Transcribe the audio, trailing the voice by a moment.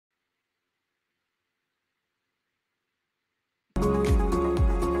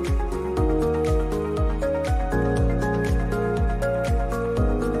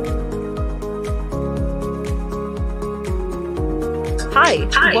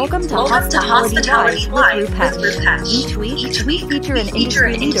Hi, welcome to Hospitality Live with Rupesh. Each week, we feature an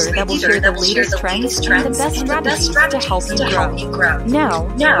industry leader that will share the latest trends and the best strategies to help you grow. Now,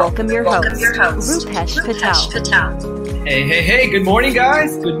 welcome your host, Rupesh Patel. Hey, good morning,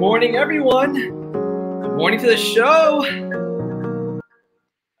 guys. Good morning, everyone. Good morning to the show.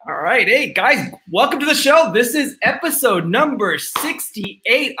 All right, hey, guys, welcome to the show. This is episode number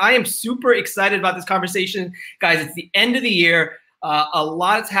 68. I am super excited about this conversation. Guys, it's the end of the year. A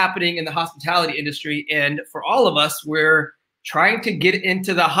lot is happening in the hospitality industry, and for all of us, we're trying to get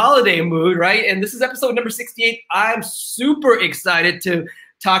into the holiday mood, right? And this is episode number 68. I'm super excited to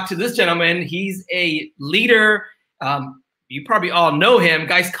talk to this gentleman. He's a leader. You probably all know him.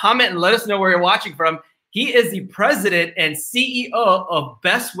 Guys, comment and let us know where you're watching from. He is the president and CEO of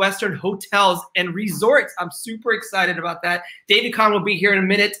Best Western Hotels and Resorts. I'm super excited about that. David Kahn will be here in a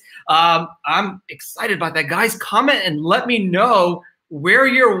minute. I'm excited about that. Guys, comment and let me know where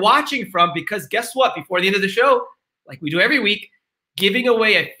you're watching from, because guess what? Before the end of the show, like we do every week, giving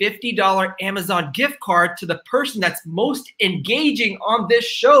away a $50 Amazon gift card to the person that's most engaging on this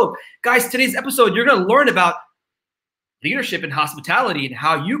show. Guys, today's episode, you're going to learn about leadership in hospitality and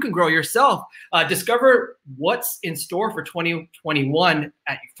how you can grow yourself. Discover what's in store for 2021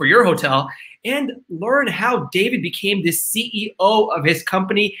 for your hotel, and learn how David became the CEO of his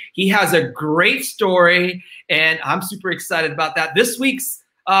company. He has a great story, and I'm super excited about that. This week's,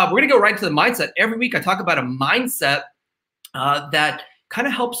 we're gonna go right to the mindset. Every week I talk about a mindset that kind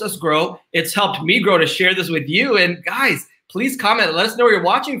of helps us grow. It's helped me grow to share this with you. And guys, please comment. Let us know where you're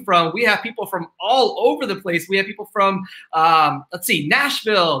watching from. We have people from all over the place. We have people from,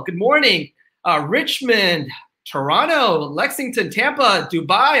 Nashville. Good morning. Richmond, Toronto, Lexington, Tampa,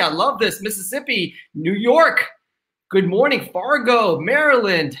 Dubai. I love this. Mississippi, New York. Good morning. Fargo,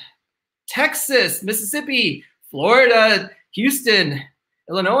 Maryland, Texas, Mississippi, Florida, Houston,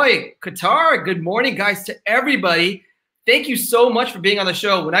 Illinois, Qatar. Good morning, guys, to everybody. Thank you so much for being on the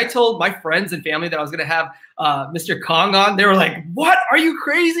show. When I told my friends and family that I was going to have Mr. Kong on, they were like, what? Are you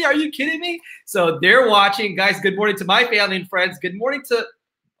crazy? Are you kidding me? So they're watching. Guys, good morning to my family and friends. Good morning to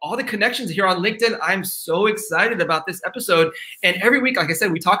all the connections here on LinkedIn. I'm so excited about this episode. And every week, like I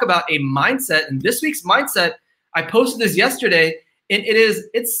said, we talk about a mindset. And this week's mindset, I posted this yesterday, and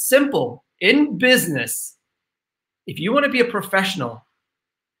it's simple. In business, if you want to be a professional,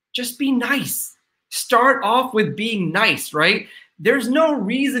 just be nice. Start off with being nice, right? There's no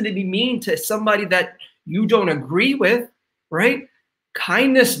reason to be mean to somebody that you don't agree with, right?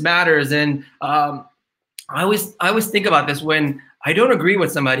 Kindness matters. And I always think about this when I don't agree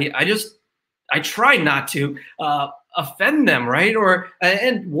with somebody. I try not to offend them, right?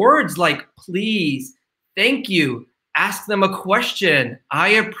 And words like please, thank you, ask them a question, I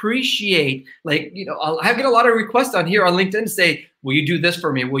appreciate. Like, I get a lot of requests on here on LinkedIn to say, will you do this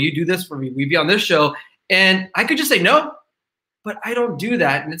for me? Will you do this for me? Will you be on this show? And I could just say no, but I don't do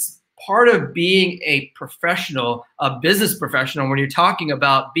that. And it's part of being a professional, a business professional, when you're talking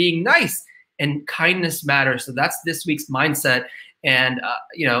about being nice, and kindness matters. So that's this week's mindset. And,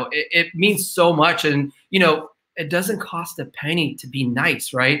 it means so much. And, it doesn't cost a penny to be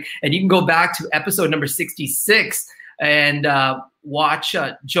nice, right? And you can go back to episode number 66 and watch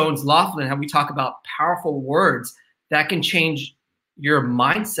Jones Laughlin, how we talk about powerful words that can change your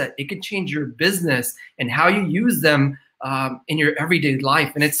mindset. It can change your business and how you use them in your everyday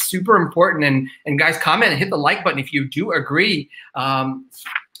life. And it's super important. And guys, comment and hit the like button if you do agree.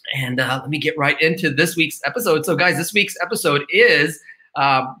 And let me get right into this week's episode. So guys, this week's episode is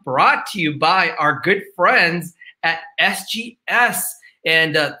brought to you by our good friends at SGS.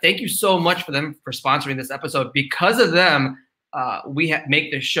 And thank you so much for them for sponsoring this episode. Because of them, we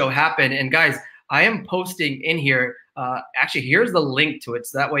make this show happen. And guys, I am posting in here. Actually, here's the link to it,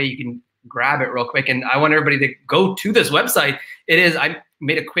 so that way you can grab it real quick. And I want everybody to go to this website. I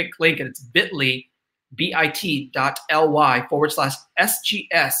made a quick link, and it's bit.ly, bit.ly/SGS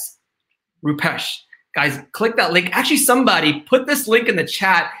Rupesh. Guys, click that link. Actually, somebody put this link in the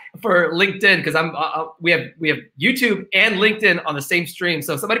chat for LinkedIn, because we have YouTube and LinkedIn on the same stream.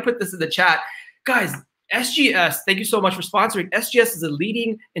 So somebody put this in the chat. Guys, SGS, thank you so much for sponsoring. SGS is a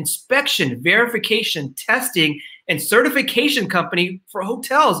leading inspection, verification, testing, and certification company for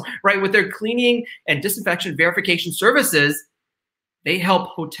hotels, right? With their cleaning and disinfection verification services, they help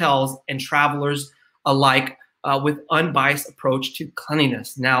hotels and travelers alike with unbiased approach to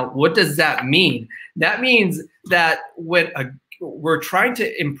cleanliness. Now, what does that mean? That means that when we're trying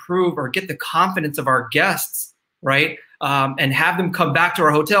to improve or get the confidence of our guests, right? And have them come back to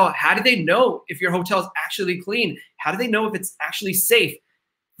our hotel. How do they know if your hotel is actually clean? How do they know if it's actually safe?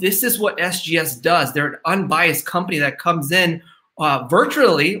 This is what SGS does. They're an unbiased company that comes in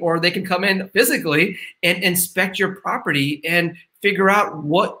virtually, or they can come in physically and inspect your property and figure out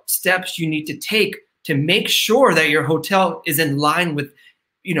what steps you need to take to make sure that your hotel is in line with,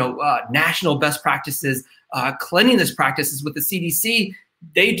 national best practices, cleanliness practices with the CDC.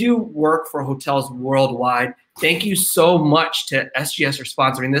 They do work for hotels worldwide. Thank you so much to SGS for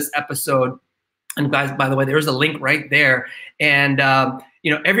sponsoring this episode. And guys, by the way, there's a link right there. And,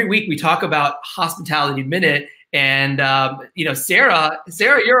 every week we talk about Hospitality Minute. And, Sarah,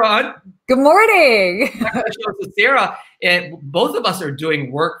 you're on. Good morning. So Sarah, and both of us are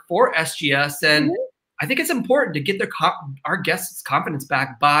doing work for SGS. And I think it's important to get our guests' confidence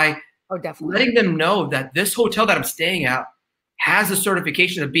back by definitely letting them know that this hotel that I'm staying at has a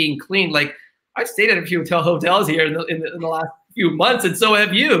certification of being clean. Like, I've stayed at a few hotels here in the last few months, and so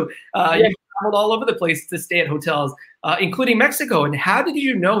have you. You've traveled all over the place to stay at hotels, including Mexico. And how did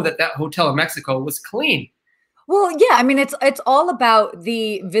you know that hotel in Mexico was clean? Well, yeah, I mean, it's all about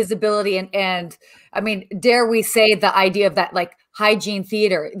the visibility and I mean, dare we say the idea of that, like, hygiene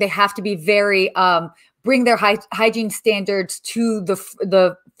theater. They have to be very bring their hygiene standards to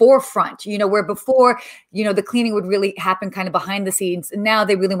the forefront, where before, the cleaning would really happen kind of behind the scenes. And now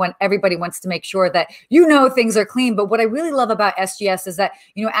everybody wants to make sure that, things are clean. But what I really love about SGS is that,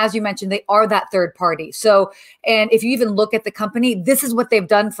 as you mentioned, they are that third party. So, and if you even look at the company, this is what they've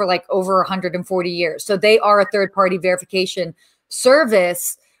done for like over 140 years. So they are a third party verification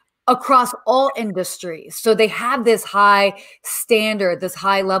service across all industries. So they have this high standard, this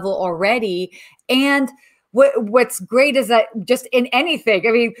high level already. And what's great is that just in anything,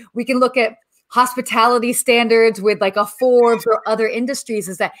 I mean, we can look at hospitality standards with like a Forbes or other industries,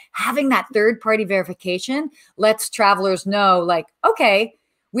 is that having that third party verification lets travelers know, like, okay,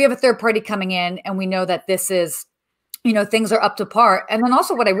 we have a third party coming in and we know that this is, things are up to par. And then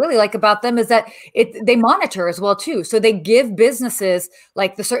also what I really like about them is that they monitor as well too. So they give businesses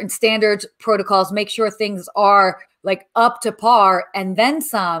like the certain standards, protocols, make sure things are like up to par and then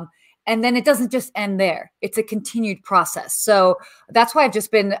some. And then it doesn't just end there. It's a continued process. So that's why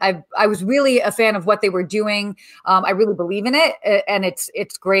I was really a fan of what they were doing. I really believe in it, and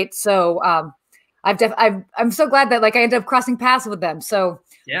it's great. So I'm so glad that, like, I ended up crossing paths with them. So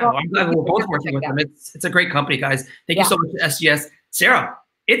yeah, well, I'm glad we're both working with them. It's a great company, guys. Thank you so much, SGS. Sarah,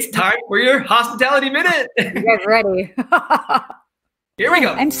 it's time for your Hospitality Minute. You guys ready? Here we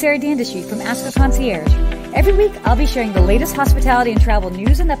go. I'm Sarah Dandashy from Ask a Concierge. Every week, I'll be sharing the latest hospitality and travel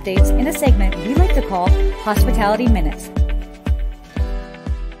news and updates in a segment we like to call Hospitality Minutes.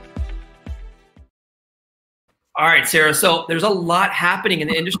 All right, Sarah. So there's a lot happening in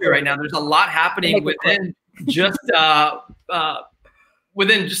the industry right now. There's a lot happening within just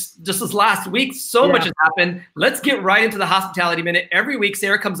this last week. So much has happened. Let's get right into the Hospitality Minute. Every week,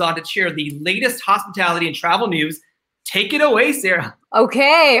 Sarah comes on to share the latest hospitality and travel news. Take it away, Sarah.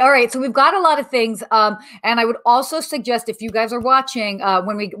 Okay. All right. So we've got a lot of things. And I would also suggest, if you guys are watching,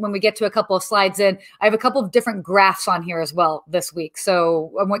 when we get to a couple of slides in, I have a couple of different graphs on here as well this week.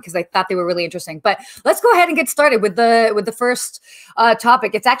 So because I thought they were really interesting. But let's go ahead and get started with the first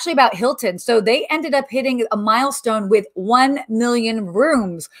topic. It's actually about Hilton. So they ended up hitting a milestone with 1 million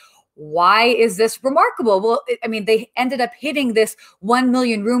rooms. Why is this remarkable? Well, they ended up hitting this 1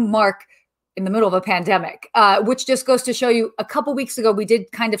 million room mark in the middle of a pandemic, which just goes to show you, a couple weeks ago, we did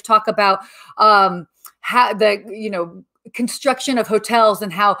kind of talk about how the, construction of hotels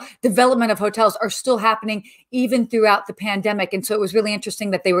and how development of hotels are still happening even throughout the pandemic. And so it was really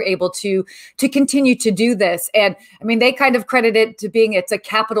interesting that they were able to continue to do this. And they kind of credit it to being, it's a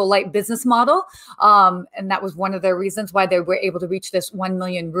capital light business model. And that was one of the reasons why they were able to reach this 1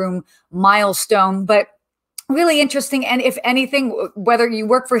 million room milestone. But really interesting. And if anything, whether you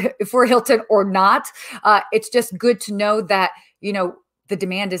work for Hilton or not, it's just good to know that, the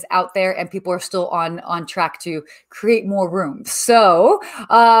demand is out there and people are still on track to create more rooms. So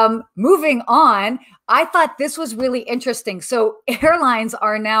moving on, I thought this was really interesting. So airlines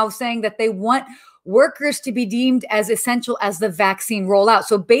are now saying that they want workers to be deemed as essential as the vaccine rollout.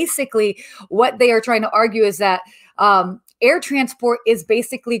 So basically what they are trying to argue is that air transport is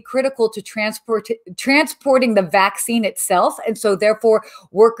basically critical to transporting the vaccine itself. And so therefore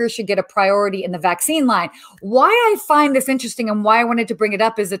workers should get a priority in the vaccine line. Why I find this interesting and why I wanted to bring it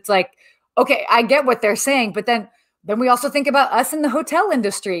up is, it's like, okay, I get what they're saying, but then we also think about us in the hotel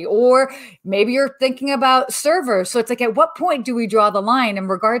industry, or maybe you're thinking about servers. So it's like, at what point do we draw the line in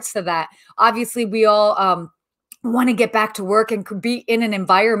regards to that? Obviously we all, want to get back to work and be in an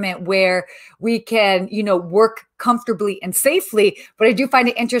environment where we can, work comfortably and safely. But I do find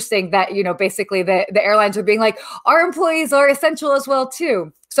it interesting that, basically the airlines are being like, our employees are essential as well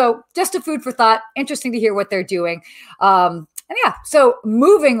too. So just a food for thought. Interesting to hear what they're doing. And And yeah, so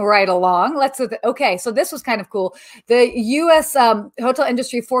moving right along, okay, so this was kind of cool. The U.S. Hotel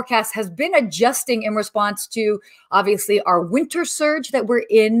industry forecast has been adjusting in response to, obviously, our winter surge that we're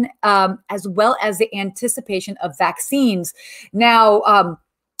in, as well as the anticipation of vaccines. Now,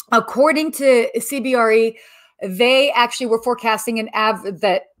 according to CBRE, they actually were forecasting an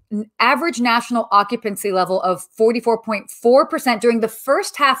average national occupancy level of 44.4% during the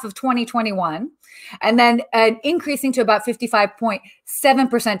first half of 2021, and then increasing to about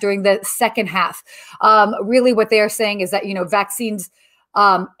 55.7% during the second half. Really what they are saying is that, vaccines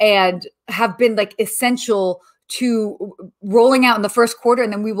and have been like essential to rolling out in the first quarter,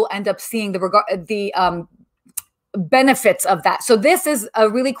 and then we will end up seeing the benefits of that. So this is a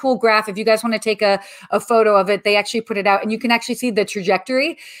really cool graph. If you guys want to take a photo of it, they actually put it out and you can actually see the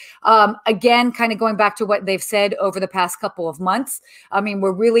trajectory. Again, kind of going back to what they've said over the past couple of months. I mean,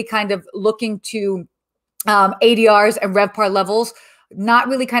 we're really kind of looking to ADRs and RevPAR levels not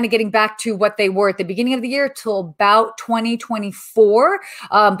really kind of getting back to what they were at the beginning of the year till about 2024.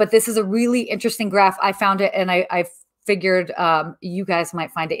 But this is a really interesting graph. I found it and I figured you guys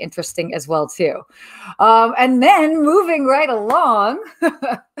might find it interesting as well too. And then moving right along,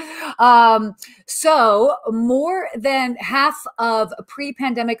 so more than half of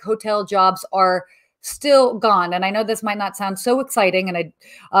pre-pandemic hotel jobs are still gone. And I know this might not sound so exciting, and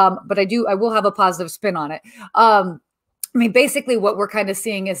but I will have a positive spin on it. I mean, basically what we're kind of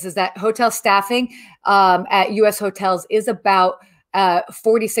seeing is that hotel staffing at U.S. hotels is about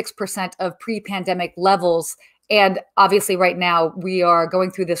 46% of pre-pandemic levels. And obviously right now we are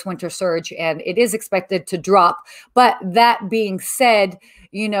going through this winter surge and it is expected to drop. But that being said,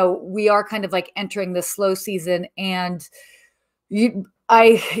 we are kind of like entering the slow season, and a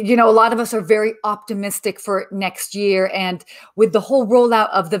lot of us are very optimistic for next year. And with the whole rollout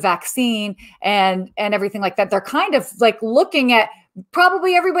of the vaccine and everything like that, they're kind of like looking at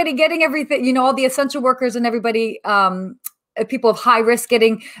probably everybody getting everything, all the essential workers and everybody, people of high risk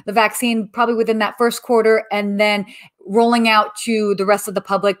getting the vaccine probably within that first quarter, and then rolling out to the rest of the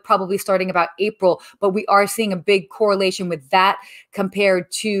public probably starting about April. But we are seeing a big correlation with that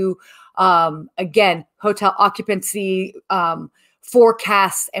compared to, again, hotel occupancy,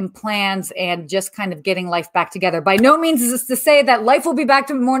 forecasts and plans, and just kind of getting life back together. By no means is this to say that life will be back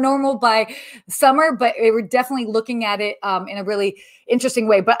to more normal by summer, but we're definitely looking at it in a really interesting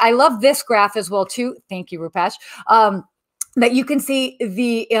way. But I love this graph as well too. Thank you, Rupesh. That you can see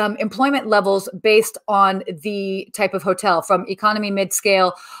the employment levels based on the type of hotel, from economy,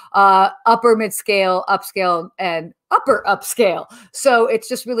 mid-scale, upper mid-scale, upscale, and upper upscale. So it's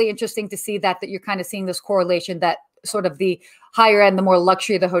just really interesting to see that you're kind of seeing this correlation, that sort of the higher end, the more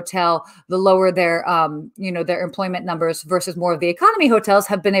luxury of the hotel, the lower their, their employment numbers, versus more of the economy hotels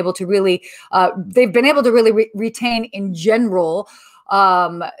have been able to really, they've been able to really retain in general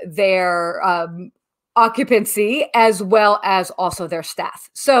their occupancy, as well as also their staff.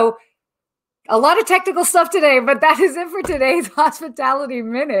 So a lot of technical stuff today, but that is it for today's Hospitality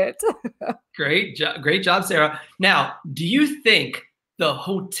Minute. Great job, Sarah. Now, do you think the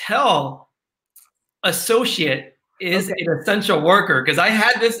hotel associate is an essential worker? Because I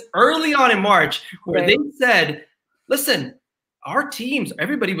had this early on in March where they said, listen, our teams,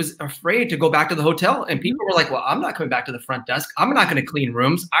 everybody was afraid to go back to the hotel. And people were like, well, I'm not coming back to the front desk. I'm not going to clean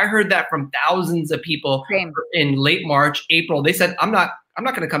rooms. I heard that from thousands of people in late March, April. They said, I'm not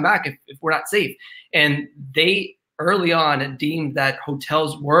going to come back if we're not safe. And they early on deemed that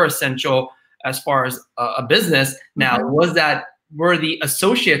hotels were essential as far as a business. Now, were the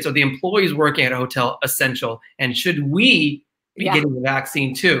associates or the employees working at a hotel essential? And should we be getting the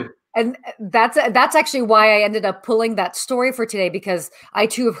vaccine too? And that's actually why I ended up pulling that story for today, because I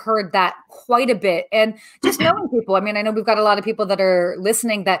too have heard that quite a bit. And just knowing people, I mean, I know we've got a lot of people that are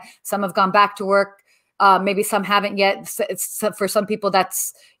listening that some have gone back to work. Maybe some haven't yet. For some people,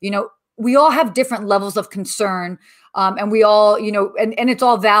 that's, we all have different levels of concern. And we all, and it's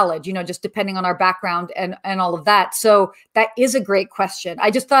all valid, just depending on our background and all of that. So that is a great question.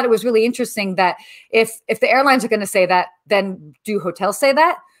 I just thought it was really interesting that if the airlines are going to say that, then do hotels say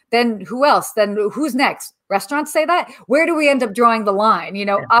that? Then who else? Then who's next? Restaurants say that? Where do we end up drawing the line?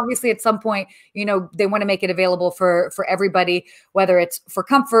 Obviously at some point, they want to make it available for everybody, whether it's for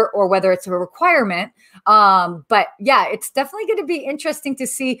comfort or whether it's a requirement. But yeah, it's definitely going to be interesting to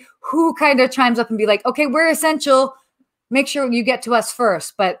see who kind of chimes up and be like, okay, we're essential. Make sure you get to us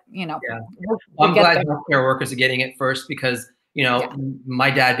first. But, I'm glad healthcare workers are getting it first, because,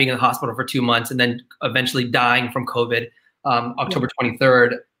 my dad being in the hospital for 2 months and then eventually dying from COVID, October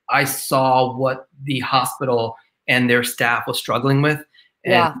 23rd, I saw what the hospital and their staff was struggling with.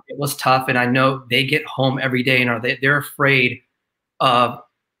 and it was tough. And I know they get home every day and they're afraid of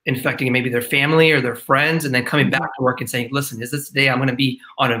infecting maybe their family or their friends, and then coming back to work and saying, listen, is this the day I'm going to be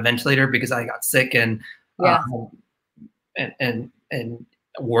on a ventilator because I got sick and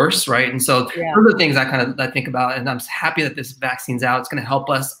worse, right? And so those are the things I think about, and I'm happy that this vaccine's out. It's going to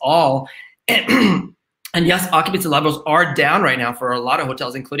help us all. And yes, occupancy levels are down right now for a lot of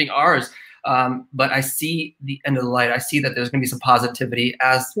hotels, including ours. But I see the end of the light. I see that there's going to be some positivity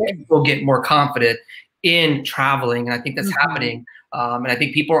as people get more confident in traveling, and I think that's happening. And I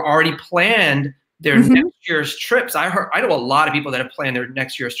think people are already planned their next year's trips. I know a lot of people that have planned their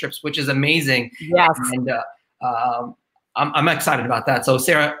next year's trips, which is amazing. Yes. And I'm excited about that. So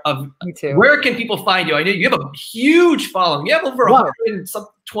Sarah, where can people find you? I know you have a huge following. You have over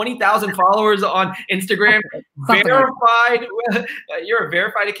 120,000 followers on Instagram. Verified. You're a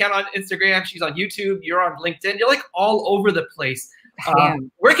verified account on Instagram. She's on YouTube. You're on LinkedIn. You're like all over the place.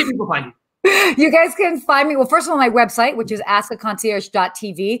 Where can people find you? You guys can find me, well, first of all, my website, which is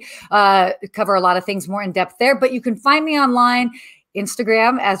askaconcierge.tv. Cover a lot of things more in depth there, but you can find me online,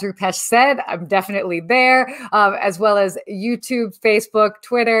 Instagram, as Rupesh said, I'm definitely there, as well as YouTube, Facebook,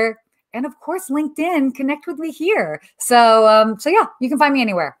 Twitter, and of course, LinkedIn. Connect with me here. So yeah, you can find me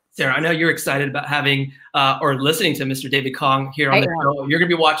anywhere. Sarah, I know you're excited about having or listening to Mr. David Kong here on the show. You're going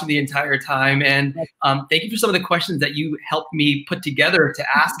to be watching the entire time. And thank you for some of the questions that you helped me put together to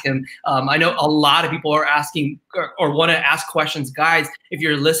ask him. I know a lot of people are asking or want to ask questions. Guys, if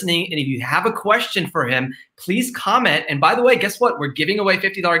you're listening and if you have a question for him, please comment. And by the way, guess what? We're giving away a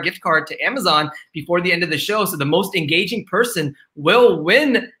 $50 gift card to Amazon before the end of the show. So the most engaging person will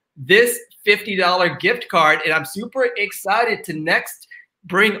win this $50 gift card. And I'm super excited to next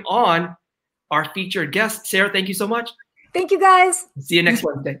bring on our featured guest. Sarah, thank you so much. Thank you, guys. See you next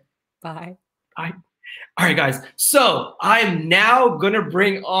Wednesday. Bye. Bye. All right, guys. So I'm now going to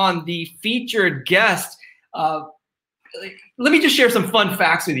bring on the featured guest. Let me just share some fun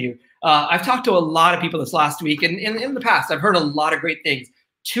facts with you. I've talked to a lot of people this last week, and in the past, I've heard a lot of great things.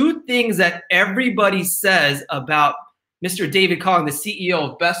 Two things that everybody says about Mr. David Kong, the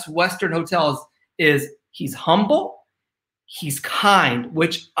CEO of Best Western Hotels, is he's humble, he's kind,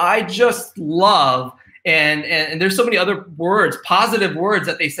 which I just love. And there's so many other words, positive words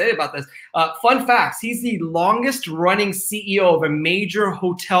that they say about this. Fun facts, he's the longest running CEO of a major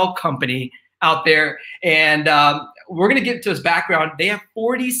hotel company out there. And we're going to get to his background. They have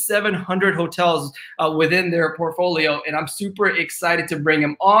 4,700 hotels within their portfolio. And I'm super excited to bring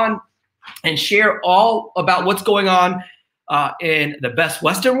him on and share all about what's going on in the Best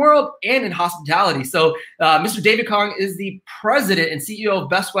Western world and in hospitality. So Mr. David Kong is the president and CEO of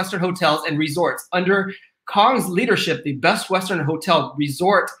Best Western Hotels and Resorts. Under Kong's leadership, the Best Western Hotel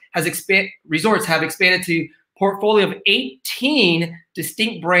Resorts have expanded to a portfolio of 18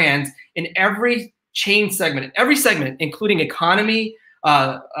 distinct brands in every chain segment, including economy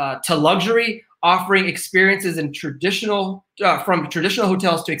to luxury, offering experiences in from traditional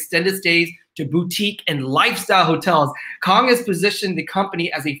hotels to extended stays to boutique and lifestyle hotels. Kong has positioned the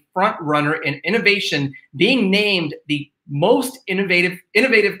company as a front runner in innovation, being named the most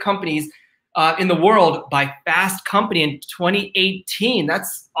innovative companies in the world by Fast Company in 2018.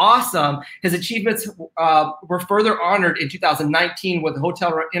 That's awesome. His achievements were further honored in 2019 with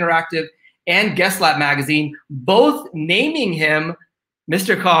Hotel Interactive and Guest Lab magazine, both naming him,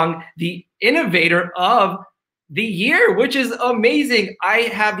 Mr. Kong, the innovator of the year, which is amazing. I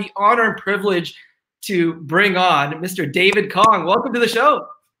have the honor and privilege to bring on Mr. David Kong. Welcome to the show.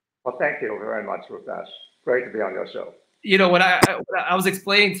 Well, thank you very much, Rupesh. Great to be on your show. You know, when I was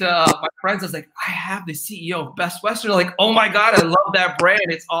explaining to my friends, I was like, I have the CEO of Best Western. They're like, oh my God, I love that brand.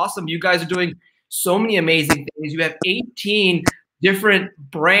 It's awesome. You guys are doing so many amazing things. You have 18 different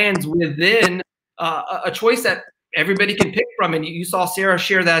brands within a choice that everybody can pick from. And you saw Sarah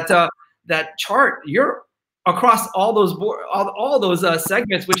share that chart. You're across all those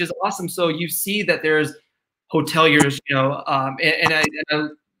segments, which is awesome. So you see that there's hoteliers, you know,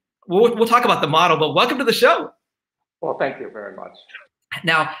 we'll talk about the model, but welcome to the show. Well, thank you very much.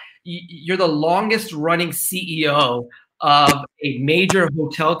 Now, you're the longest running CEO of a major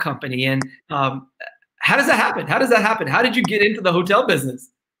hotel company. And how does that happen? How did you get into the hotel business?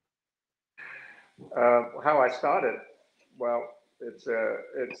 How I started? Well, it's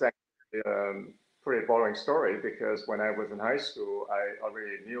actually pretty boring story, because when I was in high school, I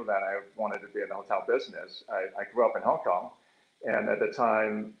already knew that I wanted to be in the hotel business. I grew up in Hong Kong, and at the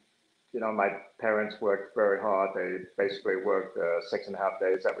time, you know, my parents worked very hard. They basically worked 6.5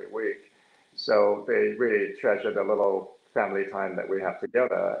 days every week. So they really treasured the little family time that we have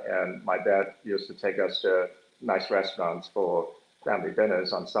together. And my dad used to take us to nice restaurants for family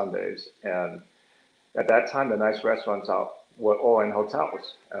dinners on Sundays. And at that time, the nice restaurants were all in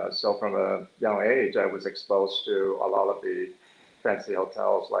hotels. So from a young age, I was exposed to a lot of the fancy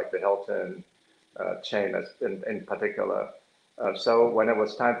hotels like the Hilton chain in particular. So when it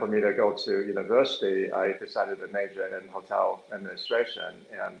was time for me to go to university, I decided to major in hotel administration,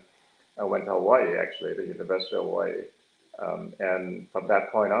 and I went to Hawaii, actually, the University of Hawaii. And from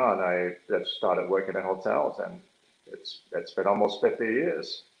that point on, I just started working in hotels, and it's been almost 50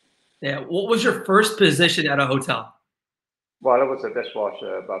 years. Yeah. What was your first position at a hotel? Well, I was a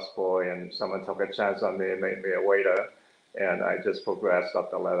dishwasher, busboy, and someone took a chance on me and made me a waiter. And I just progressed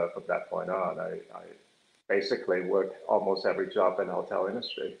up the ladder from that point on. I basically worked almost every job in the hotel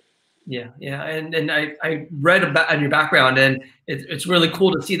industry. Yeah, yeah, and I read about on your background, and it's really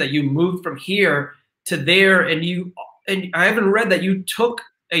cool to see that you moved from here to there, and I haven't read that you took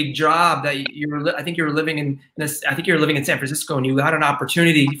a job that I think you were living in San Francisco, and you had an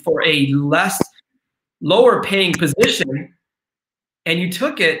opportunity for a lower paying position, and you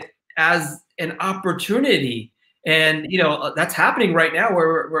took it as an opportunity. And that's happening right now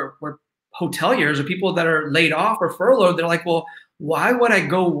where hoteliers or people that are laid off or furloughed, they're like, well, why would I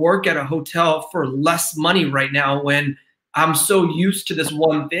go work at a hotel for less money right now when I'm so used to this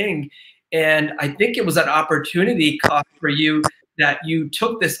one thing? And I think it was an opportunity cost for you that you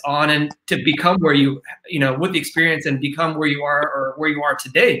took this on and to become where with the experience and become where you are or where you are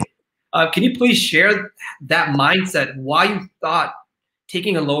today. Can you please share that mindset, why you thought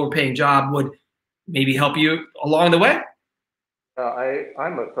taking a lower paying job would maybe help you along the way?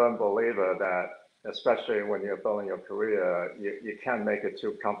 I'm a firm believer that, especially when you're building your career, you can't make it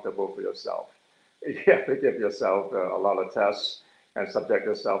too comfortable for yourself. You have to give yourself a lot of tests and subject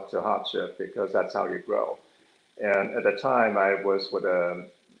yourself to hardship, because that's how you grow. And at the time, I was with a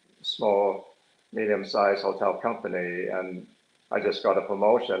small, medium-sized hotel company, and I just got a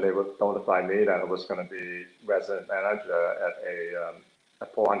promotion. They would notify me that I was going to be resident manager at a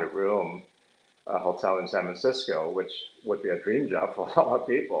 400-room hotel in San Francisco, which would be a dream job for a lot of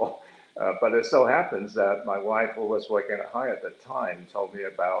people. But it so happens that my wife, who was working at Hyatt at the time, told me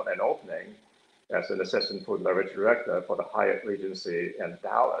about an opening as an assistant food and beverage director for the Hyatt Regency in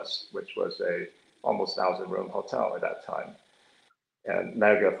Dallas, which was a almost 1,000-room hotel at that time, and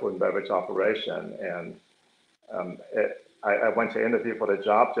mega food and beverage operation. And I went to interview for the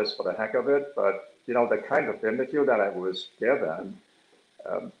job just for the heck of it, but the kind of interview that I was given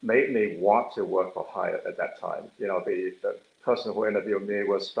made me want to work for Hyatt at that time. The person who interviewed me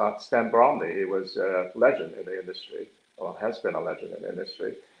was Stan Bromley. He was a legend in the industry, or has been a legend in the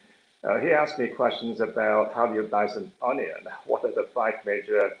industry. He asked me questions about how do you dice an onion, what are the 5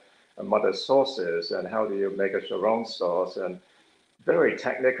 major mother sauces, and how do you make a Chiron sauce, and very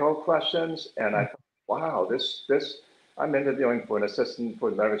technical questions. And I thought, wow, this I'm interviewing for an assistant food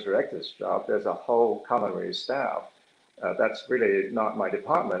and beverage director's job. There's a whole culinary staff. That's really not my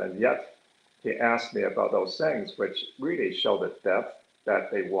department, and yet he asked me about those things, which really show the depth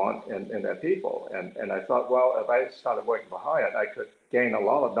that they want in their people. And I thought, well, if I started working for Hyatt, I could gain a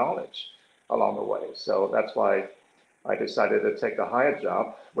lot of knowledge along the way. So that's why I decided to take the Hyatt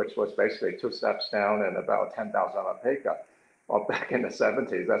job, which was basically 2 steps down and about $10,000 pay cut. Well, back in the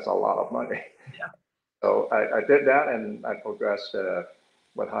 70s, that's a lot of money. Yeah. So I did that, and I progressed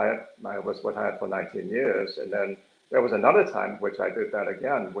with Hyatt. I was with Hyatt for 19 years. And then there was another time which I did that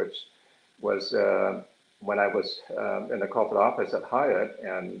again, which was when I was in the corporate office at Hyatt,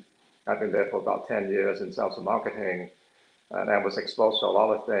 and I've been there for about 10 years in sales and marketing. And I was exposed to a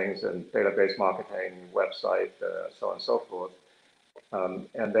lot of things in database marketing, website, so on and so forth.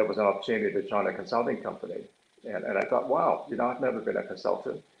 And there was an opportunity to join a consulting company. And I thought, wow, I've never been a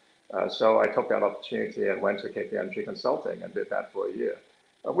consultant. So I took that opportunity and went to KPMG Consulting and did that for a year,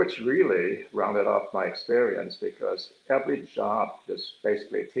 which really rounded off my experience, because every job just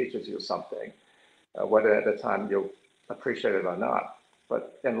basically teaches you something, whether at the time you appreciate it or not.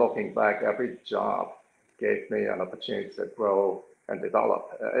 But in looking back, every job gave me an opportunity to grow and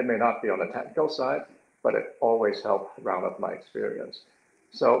develop. It may not be on the technical side, but it always helped round up my experience.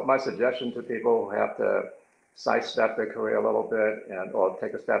 So my suggestion to people who have to sidestep their career a little bit or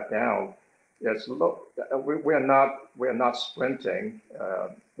take a step down is, look, we're not sprinting.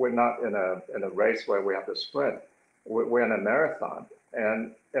 We're not in a race where we have to sprint. We're in a marathon,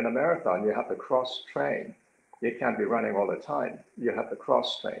 and in a marathon you have to cross train. You can't be running all the time. You have to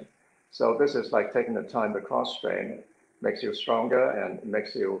cross train. So this is like taking the time to cross train. It makes you stronger and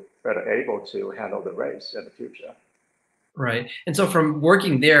makes you better able to handle the race in the future. Right. And so from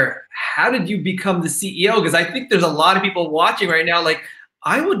working there, how did you become the CEO? Because I think there's a lot of people watching right now, like,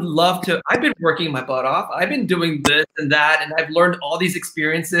 I would love to. I've been working my butt off. I've been doing this and that, and I've learned all these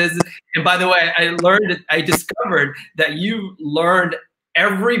experiences. And by the way, I discovered that you learned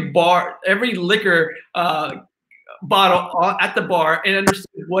every liquor bottle at the bar and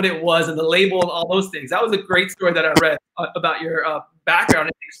understood what it was and the label and all those things. That was a great story that I read about your background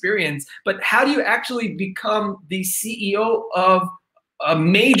and experience. But how do you actually become the CEO of a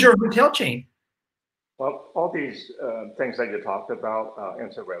major hotel chain? Well, all these things that you talked about are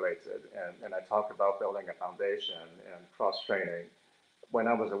interrelated, and I talked about building a foundation and cross-training. When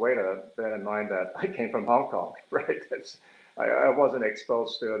I was a waiter, bear in mind that I came from Hong Kong, right? I wasn't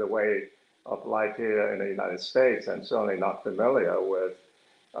exposed to the way of life here in the United States, and certainly not familiar with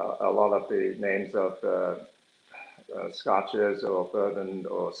a lot of the names of scotches or bourbon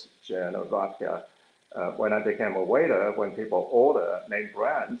or gin or vodka. When I became a waiter, when people order name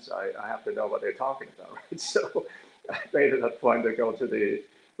brands, I have to know what they're talking about, right? So I made it a point to go to the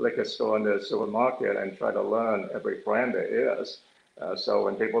liquor store in the supermarket and try to learn every brand there is. So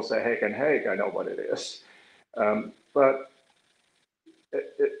when people say Hake and Hake, I know what it is. But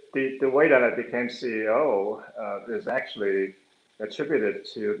the way that I became CEO is actually attributed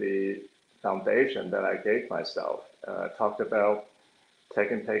to the foundation that I gave myself. Talked about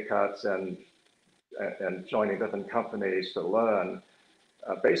taking pay cuts and joining different companies to learn.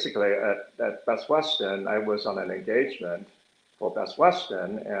 Basically, at Best Western, I was on an engagement for Best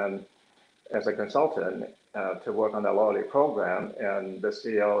Western and as a consultant to work on the loyalty program. And the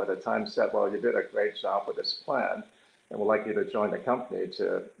CEO at the time said, well, you did a great job with this plan, and we'd like you to join the company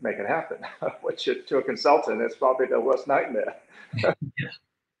to make it happen, which to a consultant is probably the worst nightmare.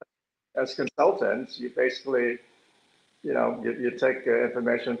 As consultants, you basically, you take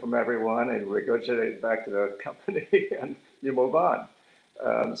information from everyone and regurgitate it back to the company and you move on.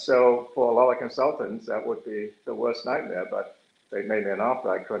 So for a lot of consultants, that would be the worst nightmare, but they made me an offer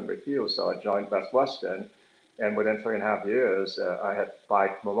I couldn't refuse. So I joined Best Western, and within 3.5 years, I had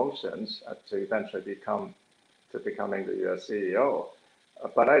 5 promotions to eventually becoming the CEO.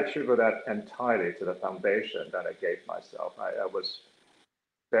 But I attribute that entirely to the foundation that I gave myself. I was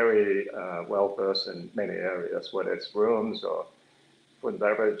very well versed in many areas, whether it's rooms or food and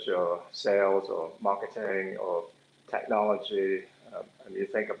beverage or sales or marketing or technology. And you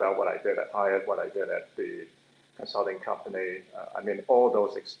think about what I did at Hyatt, what I did at the consulting company. All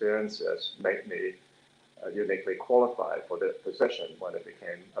those experiences made me uniquely qualified for the position when it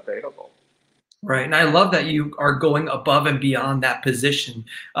became available. Right, and I love that you are going above and beyond that position.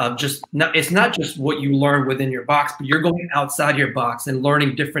 It's not just what you learn within your box, but you're going outside your box and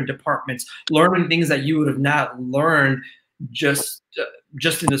learning different departments, learning things that you would have not learned just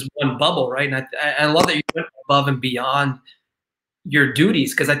in this one bubble, right? And I love that you went above and beyond your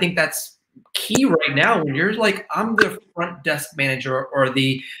duties, because I think that's key right now when you're like, I'm the front desk manager or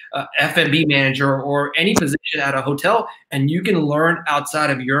the F&B manager or any position at a hotel, and you can learn outside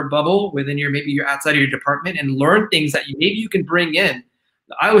of your bubble within maybe you're outside of your department and learn things that maybe you can bring in.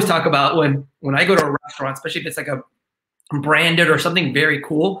 I always talk about when I go to a restaurant, especially if it's like a branded or something very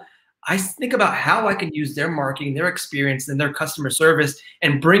cool, I think about how I can use their marketing, their experience, and their customer service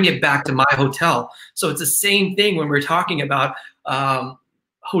and bring it back to my hotel. So it's the same thing when we're talking about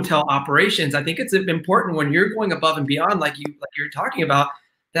hotel operations. I think it's important when you're going above and beyond, like you're talking about,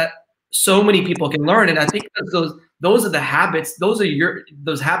 that so many people can learn. And I think those are the habits. Those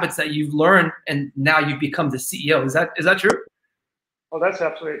habits that you've learned, and now you've become the CEO. Is that true? Well, that's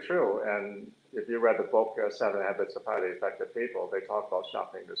absolutely true. And if you read the book, 7 Habits of Highly Effective People, they talk about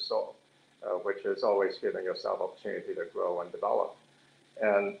sharpening the saw, which is always giving yourself opportunity to grow and develop.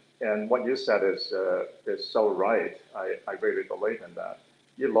 And what you said is so right. I really believe in that.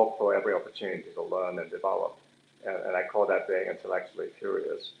 You look for every opportunity to learn and develop. And I call that being intellectually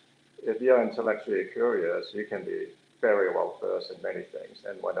curious. If you're intellectually curious, you can be very well versed in many things.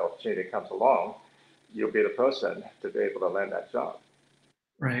 And when the opportunity comes along, you'll be the person to be able to land that job.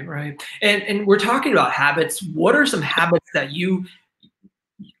 Right. And we're talking about habits. What are some habits that you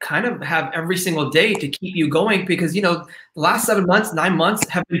kind of have every single day to keep you going? Because, the last 7 months, 9 months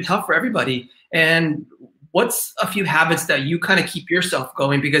have been tough for everybody. And what's a few habits that you kind of keep yourself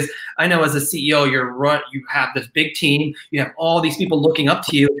going? Because I know as a CEO, you have this big team, you have all these people looking up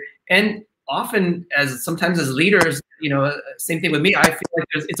to you. And often sometimes as leaders, same thing with me, I feel like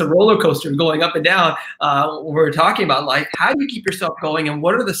it's a roller coaster going up and down when we're talking about life. How do you keep yourself going? And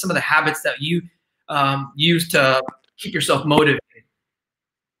what are some of the habits that you use to keep yourself motivated?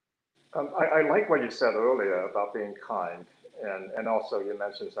 I like what you said earlier about being kind. And also you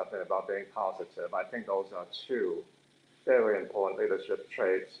mentioned something about being positive. I think those are 2 very important leadership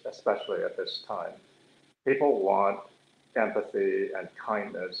traits, especially at this time. People want empathy and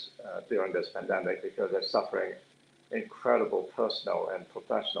kindness during this pandemic because they're suffering incredible personal and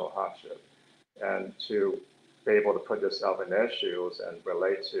professional hardship. And to be able to put yourself in their shoes and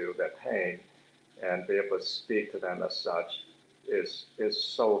relate to their pain and be able to speak to them as such is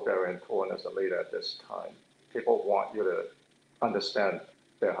so very important as a leader at this time. People want you to understand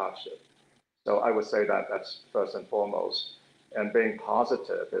their hardship. So I would say that that's first and foremost. And being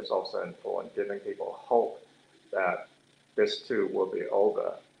positive is also important, giving people hope that this too will be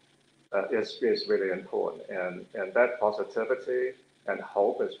over is really important. And that positivity and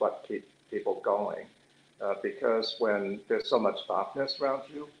hope is what keeps people going. Because when there's so much darkness around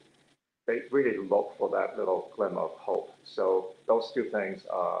you, they really look for that little glimmer of hope. So those two things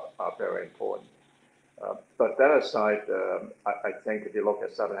are very important. But that aside, I think if you look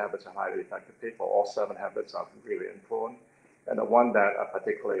at 7 Habits of Highly Effective People, all 7 habits are really important. And the one that I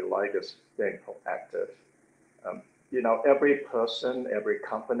particularly like is being proactive. Every person, every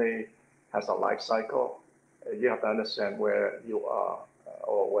company has a life cycle. You have to understand where you are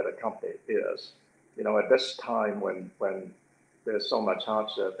or where the company is. At this time when there's so much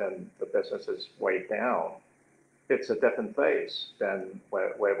hardship and the business is way down, it's a different phase than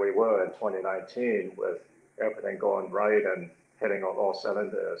where we were in 2019 with everything going right and hitting on all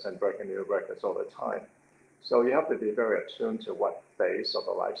cylinders and breaking new records all the time. So you have to be very attuned to what phase of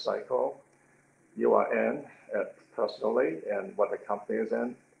the life cycle you are in personally and what the company is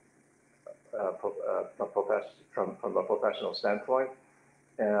in from a professional standpoint,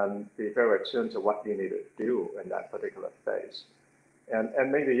 and be very attuned to what you need to do in that particular phase.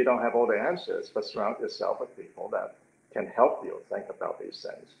 And maybe you don't have all the answers, but surround yourself with people that can help you think about these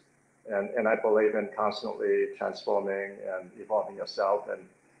things. And I believe in constantly transforming and evolving yourself. And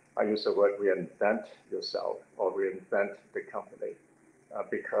I use the word reinvent yourself or reinvent the company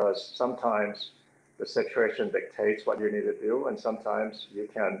because sometimes the situation dictates what you need to do, and sometimes you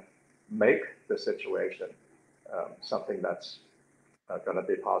can make the situation something that's going to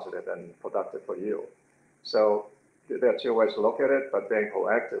be positive and productive for you. So there are 2 ways to look at it, but being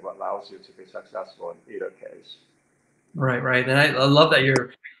proactive allows you to be successful in either case. Right. And I love that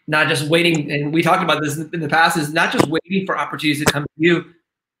you're not just waiting, and we talked about this in the past, is not just waiting for opportunities to come to you,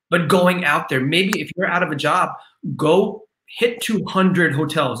 but going out there. Maybe if you're out of a job, go hit 200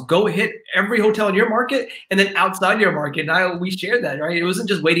 hotels, go hit every hotel in your market and then outside your market. And we shared that, right? It wasn't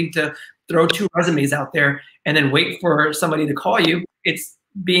just waiting to throw 2 resumes out there and then wait for somebody to call you. It's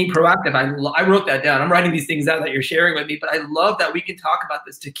being proactive. I wrote that down. I'm writing these things out that you're sharing with me, but I love that we can talk about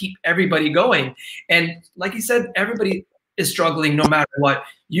this to keep everybody going. And like you said, everybody is struggling no matter what.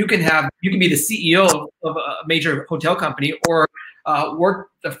 You can be the CEO of a major hotel company or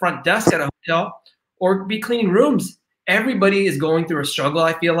work the front desk at a hotel or be cleaning rooms. Everybody is going through a struggle,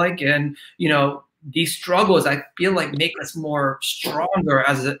 I feel like. And, these struggles, I feel like, make us more stronger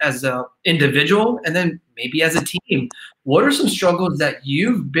as a individual and then maybe as a team. What are some struggles that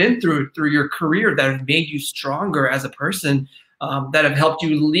you've been through your career that have made you stronger as a person, that have helped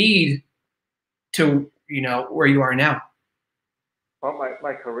you lead to, where you are now? Well,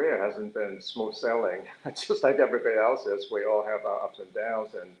 my career hasn't been smooth sailing. Just like everybody else is, we all have our ups and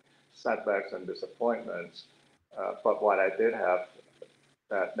downs and setbacks and disappointments. But what I did have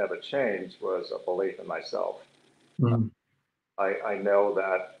that never changed was a belief in myself. Mm. I know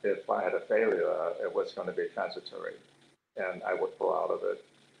that if I had a failure, it was going to be transitory and I would pull out of it.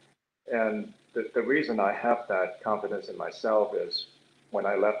 And the reason I have that confidence in myself is when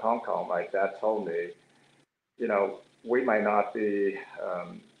I left Hong Kong, my dad told me, we might not be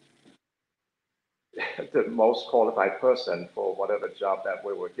the most qualified person for whatever job that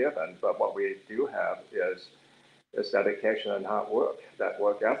we were given, but what we do have is dedication and hard work, that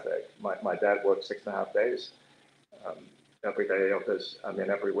work ethic. My dad worked 6.5 days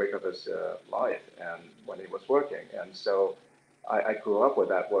every week of his life, and when he was working. And so I grew up with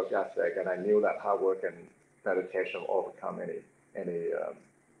that work ethic, and I knew that hard work and dedication will overcome any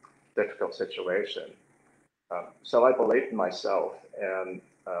difficult situation. So I believed in myself, and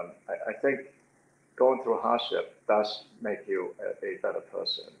I think going through hardship does make you a better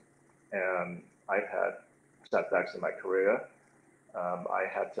person. And I've had setbacks in my career. I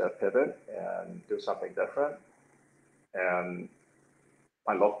had to pivot and do something different. And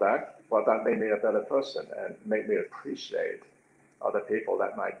I look back, well, that made me a better person and made me appreciate other people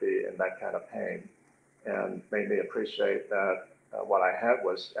that might be in that kind of pain, and made me appreciate that what I had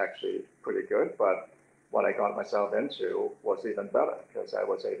was actually pretty good, but what I got myself into was even better because I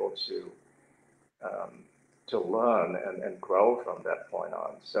was able to learn and grow from that point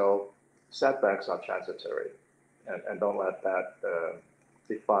on. So setbacks are transitory, and don't let that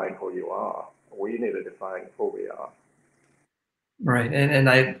define who you are. We need to define who we are. Right. And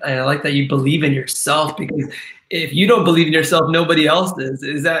I like that you believe in yourself, because if you don't believe in yourself, nobody else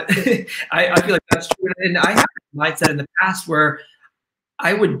is that I feel like that's true. And I had a mindset in the past where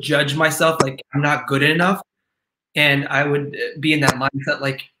I would judge myself like I'm not good enough. And I would be in that mindset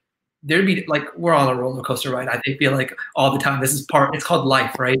like there'd be like, we're on a roller coaster ride. I feel like all the time. This is it's called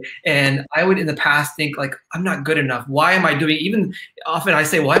life, right? And I would in the past think like, I'm not good enough. Why am I doing, even often I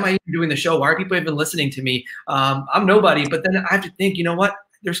say, why am I even doing the show? Why are people even listening to me? I'm nobody. But then I have to think, you know what?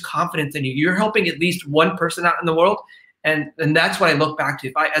 There's confidence in you. You're helping at least one person out in the world. And that's what I look back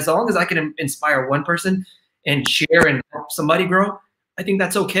to. As long as I can inspire one person and share and help somebody grow, I think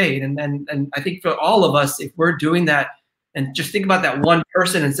that's okay. And I think for all of us, if we're doing that, and just think about that one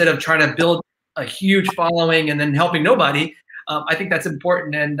person instead of trying to build a huge following and then helping nobody. I think that's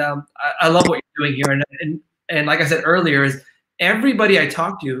important. And I love what you're doing here. And like I said earlier, is everybody I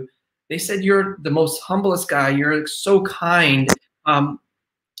talked to, they said you're the most humblest guy. You're so kind.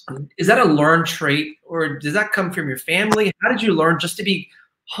 Is that a learned trait, or does that come from your family? How did you learn just to be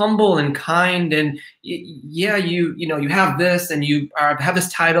humble and kind? And yeah, you have this and you have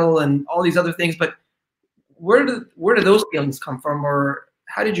this title and all these other things, but where do those feelings come from, or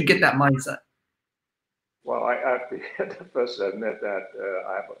how did you get that mindset? Well, I have to be the first to admit that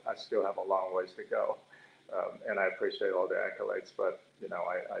I still have a long ways to go, and I appreciate all the accolades, but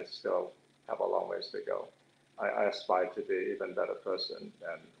I still have a long ways to go. I aspire to be an even better person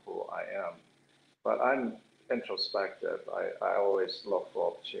than who I am, but I'm introspective. I always look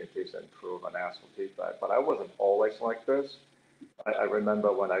for opportunities to improve and ask for feedback, but I wasn't always like this. I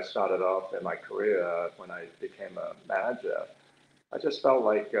remember when I started off in my career, when I became a manager, I just felt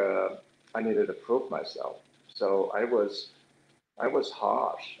like I needed to prove myself. So I was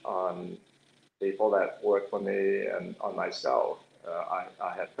harsh on people that worked for me and on myself.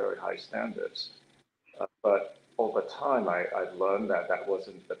 I had very high standards. But over time, I learned that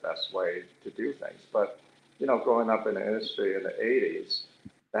wasn't the best way to do things. But, growing up in the industry in the 80s,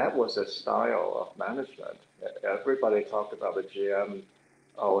 that was a style of management. Everybody talked about the GM.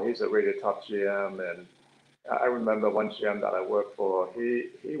 Oh, he's a really tough GM. And I remember one GM that I worked for,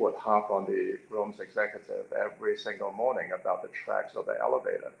 he would harp on the room's executive every single morning about the tracks of the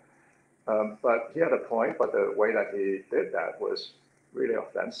elevator. But he had a point, but the way that he did that was really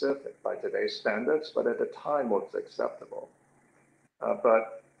offensive by today's standards, but at the time was acceptable.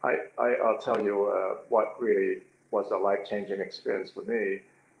 But I'll tell you what really was a life-changing experience for me.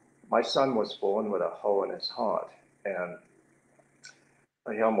 My son was born with a hole in his heart, and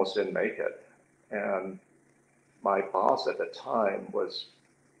he almost didn't make it. And my boss at the time was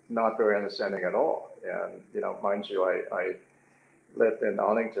not very understanding at all. And, mind you, I lived in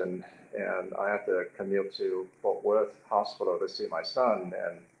Arlington, and I had to commute to Fort Worth Hospital to see my son,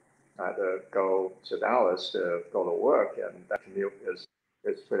 and I had to go to Dallas to go to work, and that commute is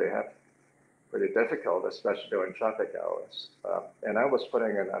pretty difficult, especially during traffic hours. And I was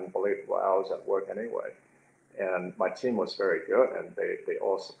putting in unbelievable hours at work anyway. And my team was very good, and they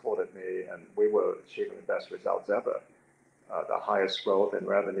all supported me, and we were achieving the best results ever. The highest growth in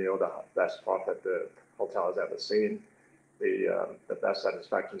revenue, the best profit the hotel has ever seen, the best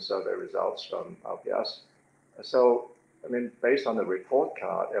satisfaction survey results from our guests. So, based on the report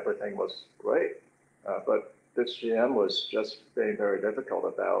card, everything was great. But this GM was just being very difficult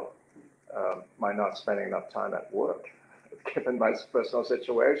about my not spending enough time at work. Given my personal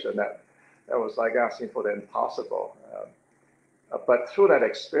situation, that was like asking for the impossible. But through that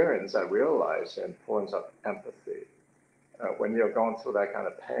experience, I realized the importance of empathy. When you're going through that kind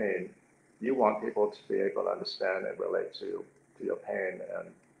of pain, you want people to be able to understand and relate to your pain,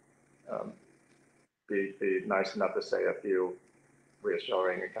 and be nice enough to say a few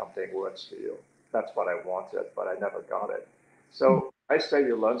reassuring and comforting words to you. That's what I wanted, but I never got it. So I say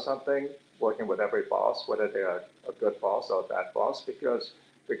you learn something working with every boss, whether they're a good boss or a bad boss, because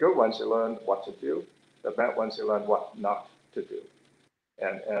the good ones you learn what to do, the bad ones you learn what not to do.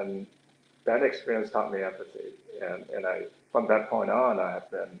 And that experience taught me empathy. And I, from that point on, I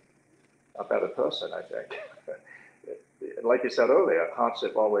have been a better person, I think. Like you said earlier,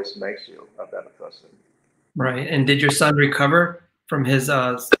 hardship always makes you a better person. Right. And did your son recover from his?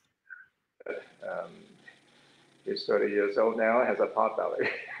 He's 30 years old now, has a pot belly.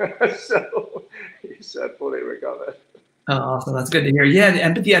 So he's fully recovered. Oh, awesome. That's good to hear. Yeah, the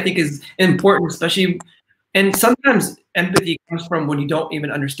empathy, I think, is important, especially, and sometimes empathy comes from when you don't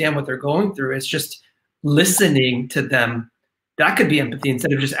even understand what they're going through. It's just listening to them. That could be empathy,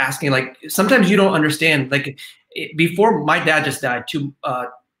 instead of just asking. Like, sometimes you don't understand. Like, before, my dad just died two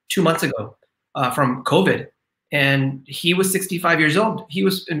months ago from COVID. and he was 65 years old. He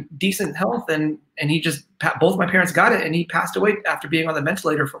was in decent health, and he just, both my parents got it, and he passed away after being on the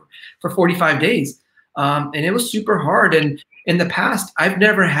ventilator for 45 days. And it was super hard. And in the past, I've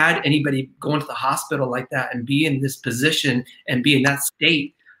never had anybody go into the hospital like that and be in this position and be in that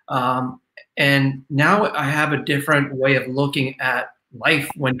state. And now I have a different way of looking at life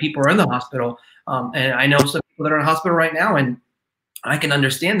when people are in the hospital. And I know some people that are in the hospital right now, and I can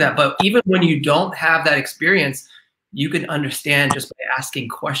understand that. But even when you don't have that experience, you can understand just by asking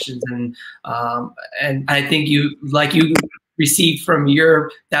questions. And I think you received from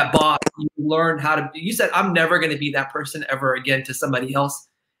that boss, you learned how to, you said, I'm never going to be that person ever again to somebody else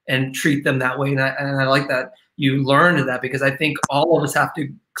and treat them that way. And I like that you learned that, because I think all of us have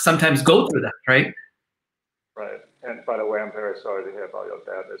to sometimes go through that, right? Right. And by the way, I'm very sorry to hear about your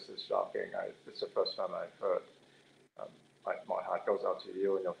dad. This is shocking. It's the first time I've heard. My heart goes out to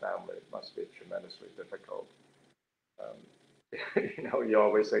you and your family. It must be tremendously difficult. You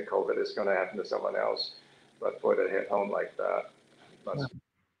always say COVID is going to happen to someone else, but for it to hit home like that, it must be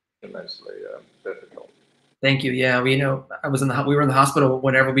tremendously difficult. Thank you. Yeah, we were in the hospital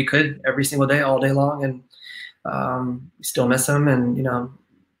whenever we could, every single day, all day long, and we still miss him. And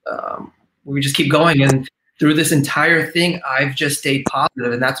we just keep going. And through this entire thing, I've just stayed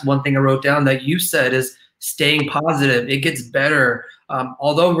positive. And that's one thing I wrote down that you said is staying positive. It gets better.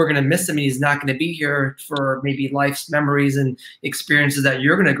 Although we're going to miss him, and he's not going to be here for maybe life's memories and experiences that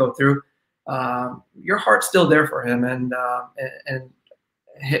you're going to go through. Your heart's still there for him, and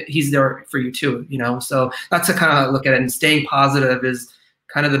he's there for you too. So that's a kind of look at it. And staying positive is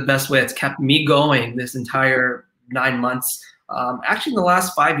kind of the best way it's kept me going this entire 9 months. Actually, in the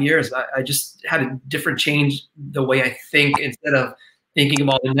last 5 years, I just had a different change the way I think, instead of thinking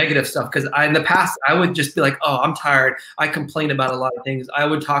about the negative stuff. Because in the past, I would just be like, oh, I'm tired. I complain about a lot of things. I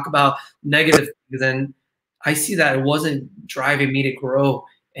would talk about negative things. And I see that it wasn't driving me to grow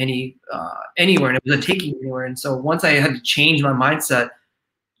anywhere, and it wasn't taking me anywhere. And so once I had to change my mindset,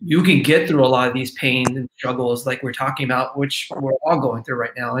 you can get through a lot of these pains and struggles like we're talking about, which we're all going through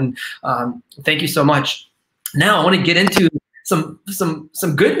right now. And thank you so much. Now I want to get into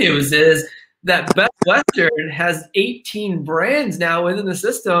some good news. Is that Best Western has 18 brands now within the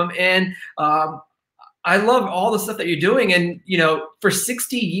system. And I love all the stuff that you're doing. And, for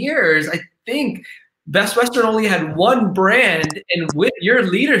 60 years, I think Best Western only had one brand. And with your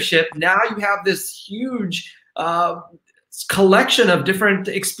leadership, now you have this huge collection of different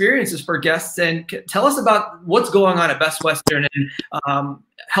experiences for guests. And tell us about what's going on at Best Western, and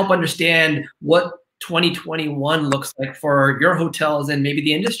help understand what 2021 looks like for your hotels and maybe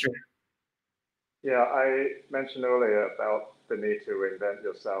the industry. Yeah, I mentioned earlier about the need to reinvent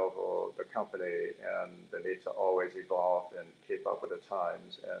yourself or the company, and the need to always evolve and keep up with the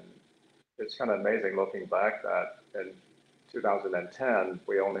times. And it's kind of amazing looking back that in 2010,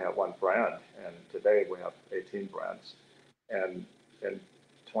 we only had one brand, and today we have 18 brands. And in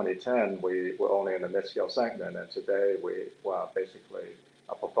 2010, we were only in the mid-scale segment, and today basically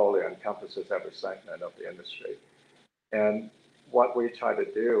our portfolio encompasses every segment of the industry. And what we try to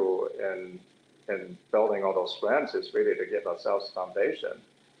do in building all those brands is really to give ourselves foundation,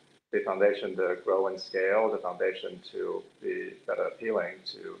 the foundation to grow and scale, the foundation to be better appealing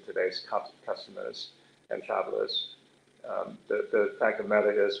to today's customers and travelers. The fact of the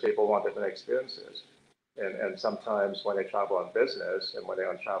matter is, people want different experiences. And sometimes when they travel on business, and when they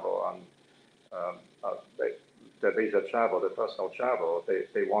travel on the leisure travel, the personal travel,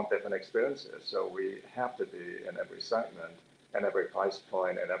 they want different experiences. So we have to be in every segment and every price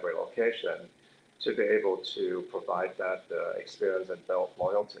point and every location to be able to provide that experience and build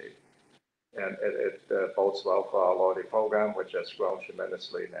loyalty. And it bodes well for our loyalty program, which has grown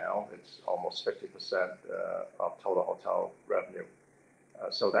tremendously now. It's almost 50% of total hotel revenue.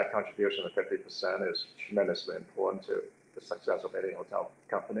 So that contribution of 50% is tremendously important to the success of any hotel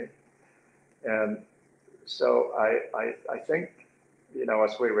company. And so I think,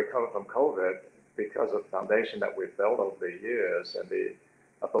 as we recover from COVID, because of the foundation that we've built over the years and the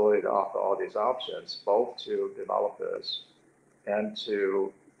ability to offer all these options, both to developers and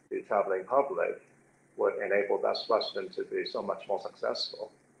to the traveling public, would enable Best Western to be so much more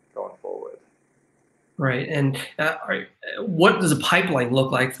successful going forward. Right. And what does a pipeline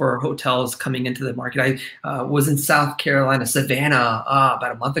look like for hotels coming into the market? I was in South Carolina, Savannah,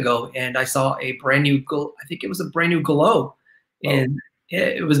 about a month ago, and I saw a brand new, I think it was a brand new Glow. And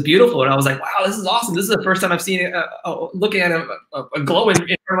it was beautiful. And I was like, wow, this is awesome. This is the first time I've seen looking at a glow in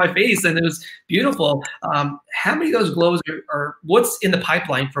front of my face, and it was beautiful. How many of those glows are what's in the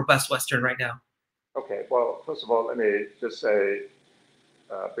pipeline for Best Western right now? Okay. Well, first of all, let me just say,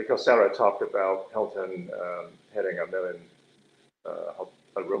 because Sarah talked about Hilton hitting a million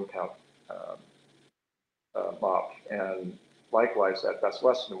room count mark, and likewise at Best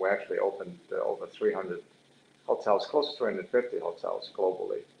Western, we actually opened over 300 hotels, close to 350 hotels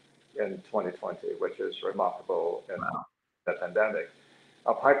globally in 2020, which is remarkable in the pandemic.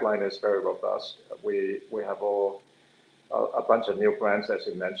 Our pipeline is very robust. We have a bunch of new brands, as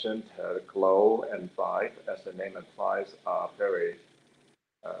you mentioned. Glow and Vibe, as the name implies, are very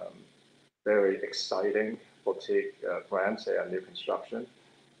exciting boutique brands. They are new construction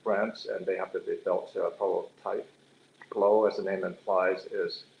brands, and they have to be built to a prototype. Glow, as the name implies,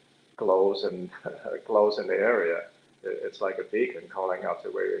 glows in the area. It's like a beacon calling out to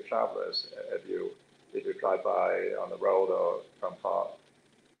weary travelers. If you drive by on the road or from far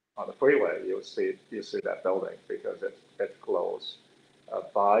on the freeway, you see that building because it glows.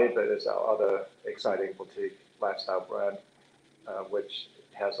 Vibe is our other exciting boutique lifestyle brand, which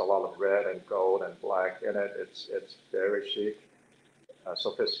has a lot of red and gold and black in it. It's very chic,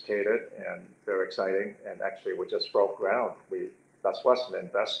 sophisticated, and very exciting. And actually, we just broke ground. Best Western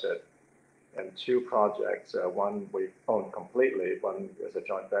invested in 2 projects. One we own completely. One is a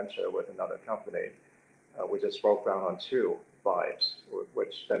joint venture with another company. We just broke ground on 2 Vibes,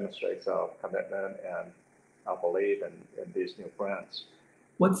 which demonstrates our commitment and our belief in these new brands.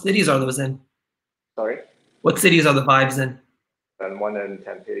 What cities are those in? Sorry? What cities are the Vibes in? And one in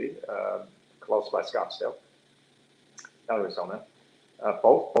Tempe, close by Scottsdale, Arizona.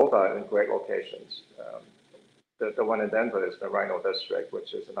 Both are in great locations. The one in Denver is the Rhino District,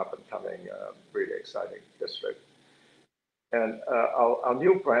 which is an up-and-coming, really exciting district. And our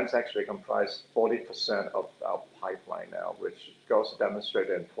new brands actually comprise 40% of our pipeline now, which goes to demonstrate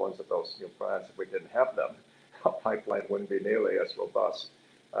the importance of those new brands. If we didn't have them, our pipeline wouldn't be nearly as robust.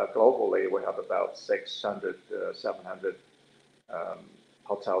 Globally, we have about 600, 700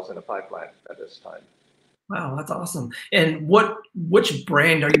 hotels in the pipeline at this time. Wow, that's awesome. And which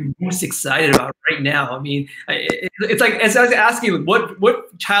brand are you most excited about right now? I mean, it's like, as I was asking,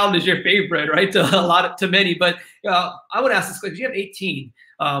 what child is your favorite, right? To many, but I would ask this question: you have 18.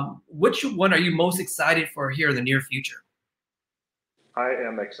 Which one are you most excited for here in the near future? I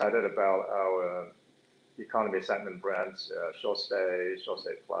am excited about our economy segment brands, Showstay,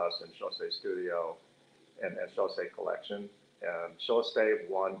 Showstay Plus, and Showstay Studio, and Showstay Collection. Showstay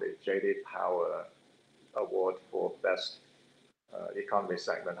won the J.D. Power Award for Best Economy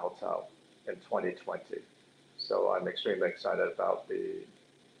Segment Hotel in 2020. So I'm extremely excited about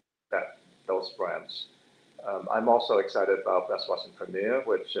those brands. I'm also excited about Best Western Premier,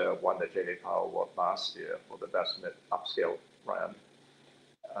 which won the J.D. Power Award last year for the Best Mid Upscale brand.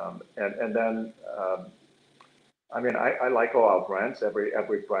 And then, I mean, I like all our brands.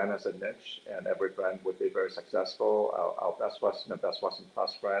 Every brand has a niche, and every brand would be very successful. Our Best Western and Best Western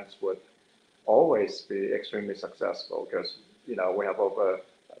Plus brands would always be extremely successful because, you know, we have over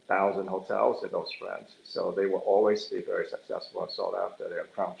 1,000 hotels in those brands. So they will always be very successful and sought after. They're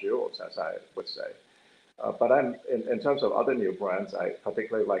crown jewels, as I would say. But in terms of other new brands, I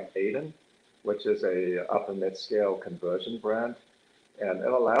particularly like Aiden, which is a upper mid-scale conversion brand. And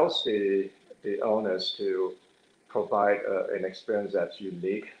it allows the owners to provide an experience that's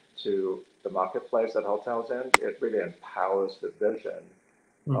unique to the marketplace that hotels in. It really empowers the vision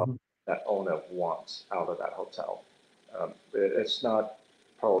that owner wants out of that hotel. It's not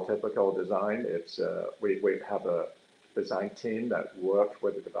prototypical design. It's we have a design team that worked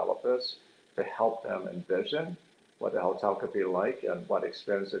with the developers to help them envision what the hotel could be like and what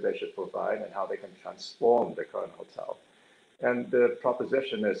experience that they should provide and how they can transform the current hotel. And the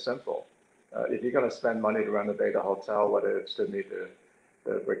proposition is simple. If you're going to spend money to renovate a hotel, whether it's to meet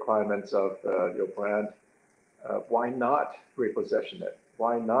the requirements of your brand, why not reposition it?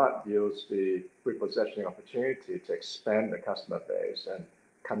 Why not use the repositioning opportunity to expand the customer base and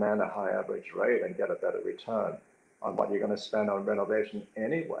command a high average rate and get a better return on what you're going to spend on renovation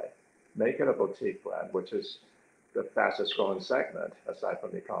anyway? Make it a boutique brand, which is the fastest growing segment aside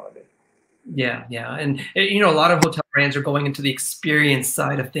from the economy. Yeah, yeah. And, you know, a lot of hotel brands are going into the experience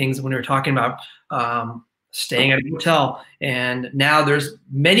side of things when we're talking about staying at a hotel. And now there's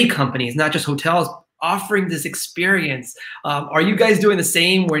many companies, not just hotels, offering this experience. Are you guys doing the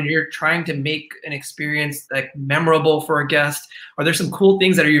same when you're trying to make an experience like memorable for a guest? Are there some cool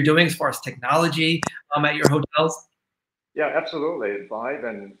things that you're doing as far as technology at your hotels? Yeah, absolutely. Vibe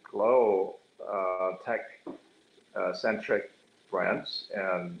and Glow, tech-centric brands,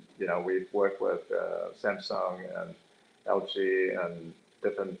 and you know we've worked with Samsung and LG and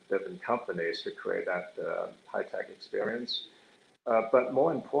different companies to create that high-tech experience. But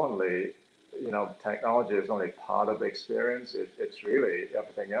more importantly, technology is only part of the experience. It's really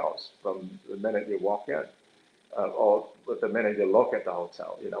everything else from the minute you walk in, or the minute you look at the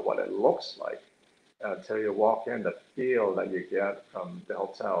hotel, what it looks like, until you walk in, the feel that you get from the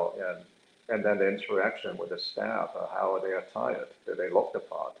hotel, and then the interaction with the staff. How are they attired? Do they look the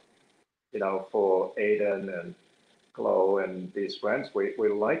part? For Aiden and Glow and these brands, we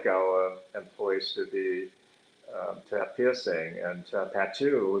like our employees to have piercing and to have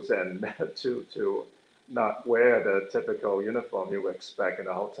tattoos and to not wear the typical uniform you would expect in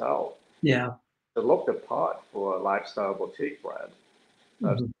a hotel. Yeah. To look the part for a lifestyle boutique brand.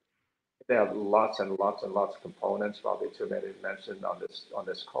 There are lots and lots and lots of components, probably too many to mention on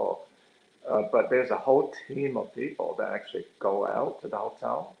this call. But there's a whole team of people that actually go out to the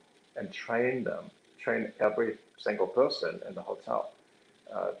hotel and train every single person in the hotel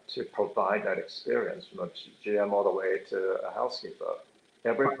to provide that experience, from a GM all the way to a housekeeper.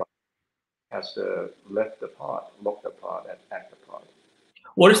 Everybody has to lift the part, look the part, and act the part.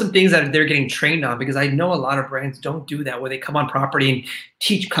 What are some things that they're getting trained on? Because I know a lot of brands don't do that, where they come on property and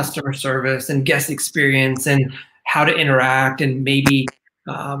teach customer service and guest experience and how to interact, and maybe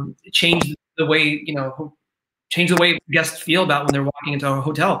change the way guests feel about when they're walking into a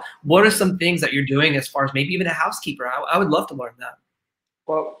hotel. What are some things that you're doing as far as maybe even a housekeeper? I would love to learn that.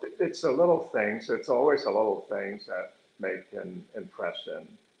 Well, it's the little things. It's always the little things that make an impression.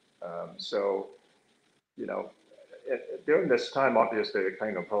 During this time, obviously, the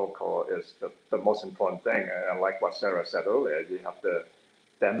cleaning protocol is the most important thing. And like what Sarah said earlier, you have to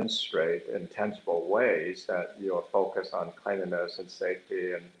demonstrate in tangible ways that you're focused on cleanliness and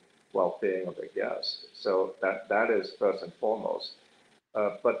safety and well-being of the guest. So that is first and foremost.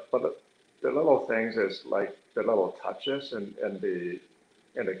 But the little things is like the little touches in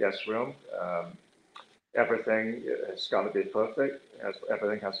the guest room. Everything has got to be perfect.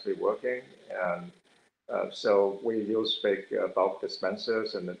 Everything has to be working. And so we use big bulk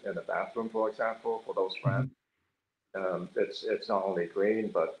dispensers in the bathroom, for example, for those brands. It's not only green,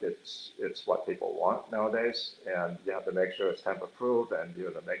 but it's what people want nowadays. And you have to make sure it's tamper-proof, and you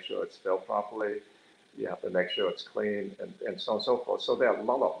have to make sure it's filled properly. You have to make sure it's clean, and so on and so forth. So there are a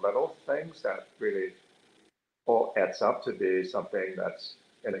lot of little things that really all adds up to be something that's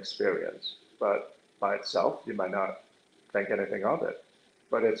an experience. But by itself, you might not think anything of it.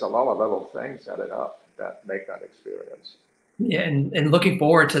 But it's a lot of little things added up that make that experience. Yeah, and looking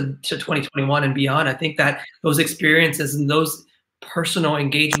forward to 2021 and beyond, I think that those experiences and those personal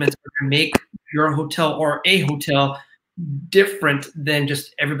engagements are going to make your hotel or a hotel different than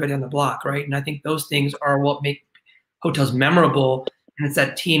just everybody on the block, right? And I think those things are what make hotels memorable. And it's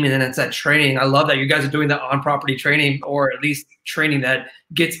that team, and then it's that training. I love that you guys are doing that on-property training, or at least training that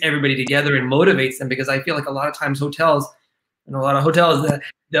gets everybody together and motivates them, because I feel like a lot of times hotels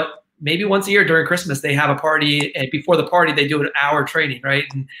that maybe once a year during Christmas, they have a party, and before the party, they do an hour training, right?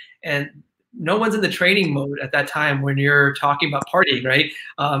 And no one's in the training mode at that time when you're talking about partying, right?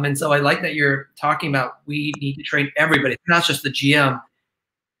 And so I like that you're talking about, we need to train everybody. It's not just the GM,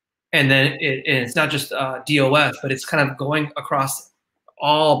 and then it's not just DOS, but it's kind of going across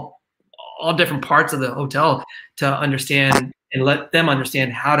all different parts of the hotel to understand and let them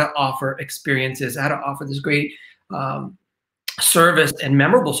understand how to offer experiences, how to offer this great service and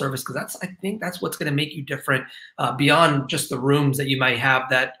memorable service, because I think that's what's going to make you different beyond just the rooms that you might have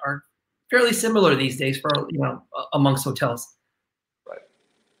that are fairly similar these days for amongst hotels. Right.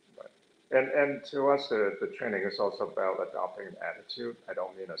 And to us, the training is also about adopting an attitude. I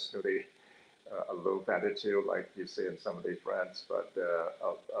don't mean a snooty, aloof attitude like you see in some of these brands, but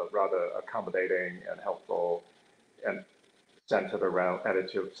a rather accommodating and helpful and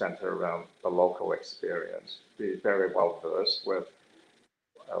attitude centered around the local experience. Be very well versed with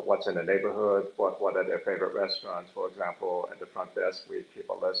what's in the neighborhood, what are their favorite restaurants. For example, at the front desk, we keep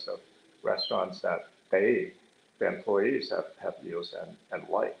a list of restaurants that the employees have used and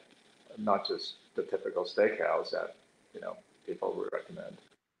like, not just the typical steakhouse that people would recommend.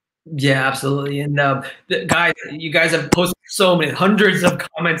 Yeah, absolutely. And guys, you guys have posted so many hundreds of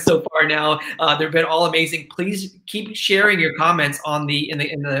comments so far now. They've been all amazing. Please keep sharing your comments in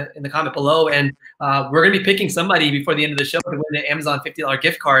the comment below, and we're gonna be picking somebody before the end of the show to win the Amazon $50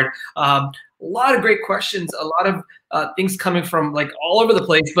 gift card. A lot of great questions, a lot of things coming from like all over the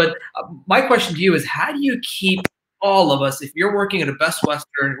place. But my question to you is, how do you keep all of us, if you're working at a Best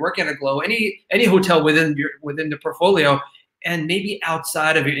Western, working at a Glow, any hotel within the portfolio, and maybe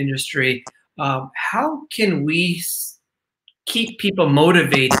outside of your industry, how can we keep people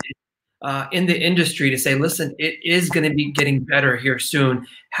motivated in the industry to say, listen, it is going to be getting better here soon?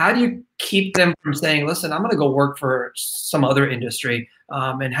 How do you keep them from saying, listen, I'm going to go work for some other industry?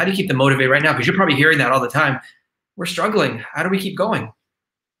 And how do you keep them motivated right now? Because you're probably hearing that all the time. We're struggling. How do we keep going?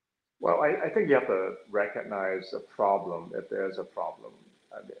 Well, I think you have to recognize the problem if there's a problem.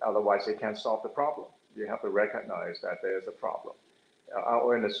 Otherwise, you can't solve the problem. You have to recognize that there's a problem.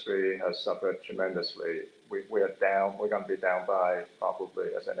 Our industry has suffered tremendously. We're down. We're going to be down by probably,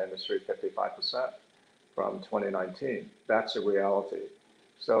 as an industry, 55% from 2019. That's a reality.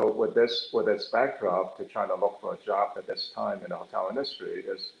 So with this backdrop, to try to look for a job at this time in the hotel industry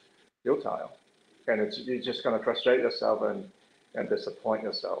is futile, and you're just going to frustrate yourself and disappoint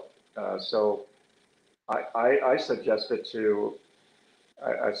yourself. So I suggested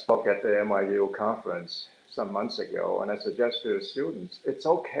I spoke at the NYU conference some months ago, and I suggested to students, it's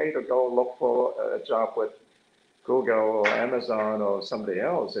okay to go look for a job with Google or Amazon or somebody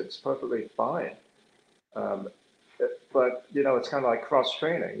else. It's perfectly fine. But, it's kind of like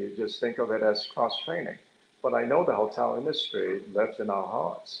cross-training. You just think of it as cross-training. But I know the hotel industry lives in our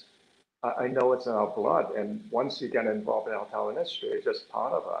hearts. I know it's in our blood. And once you get involved in the hotel industry, it's just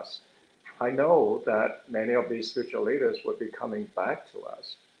part of us. I know that many of these future leaders will be coming back to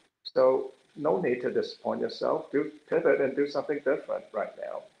us. So no need to disappoint yourself. Do pivot and do something different right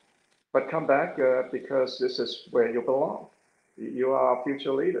now. But come back because this is where you belong. You are our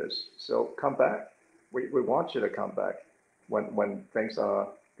future leaders. So come back. We want you to come back when things are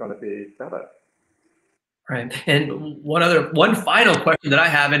going to be better. Right. And one final question that I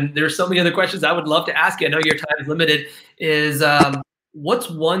have, and there's so many other questions I would love to ask you, I know your time is limited, is what's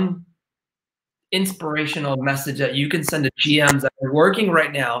one inspirational message that you can send to GMs that are working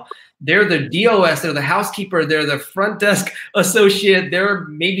right now? They're the DOS, they're the housekeeper, they're the front desk associate, they're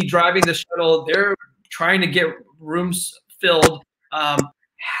maybe driving the shuttle, they're trying to get rooms filled.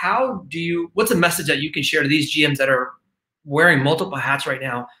 What's a message that you can share to these GMs that are wearing multiple hats right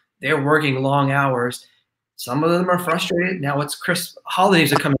now? They're working long hours. Some of them are frustrated. Now it's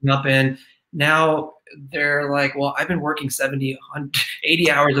holidays are coming up, and now they're like, well, I've been working 70,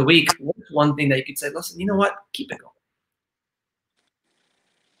 80 hours a week. What's one thing that you could say, listen, you know what? Keep it going.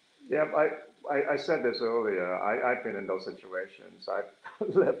 Yeah, I said this earlier. I've been in those situations. I've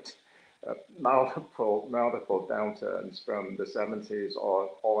lived multiple downturns from the 70s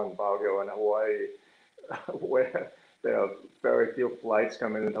all in Baguio and Hawaii, where there are very few flights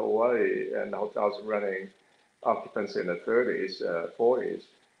coming into Hawaii and hotels running occupancy in the 30s, 40s.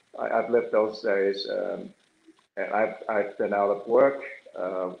 I've lived those days, and I've been out of work,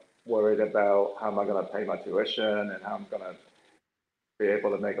 worried about how am I going to pay my tuition and how I'm going to be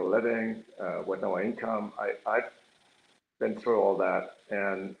able to make a living with no income. I've been through all that,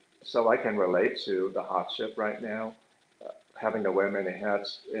 and so I can relate to the hardship right now, having to wear many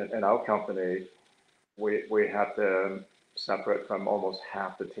hats. In our company, we had to separate from almost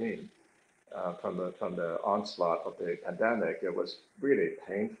half the team from the onslaught of the pandemic. It was really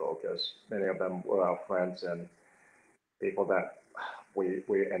painful because many of them were our friends and people that we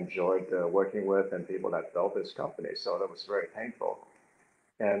enjoyed working with and people that built this company. So that was very painful.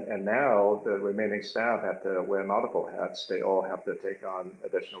 And now the remaining staff have to wear multiple hats. They all have to take on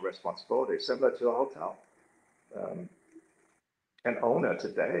additional responsibilities, similar to a hotel. An owner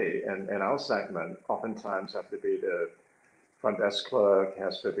today in our segment oftentimes have to be the front desk clerk,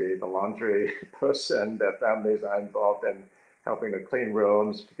 has to be the laundry person. Their families are involved in helping to clean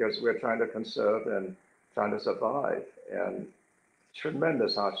rooms because we're trying to conserve and trying to survive. And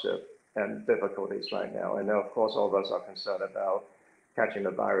tremendous hardship and difficulties right now. And of course, all of us are concerned about catching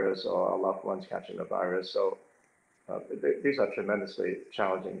the virus or our loved ones catching the virus. So these are tremendously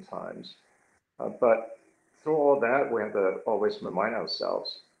challenging times. But through all that, we have to always remind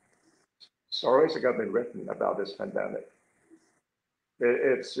ourselves, stories are going to be written about this pandemic.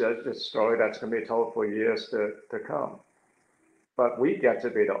 It's a story that's going to be told for years to come. But we get to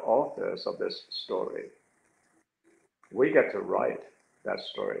be the authors of this story. We get to write that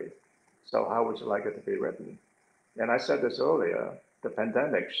story. So how would you like it to be written? And I said this earlier, the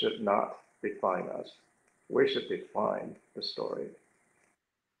pandemic should not define us. We should define the story.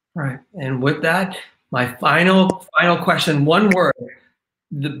 Right. And with that, my final question, one word.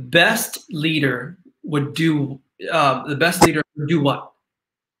 The best leader would do what?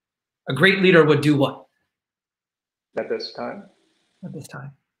 A great leader would do what? At this time? At this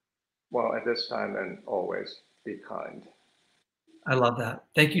time. Well, at this time and always, be kind. I love that.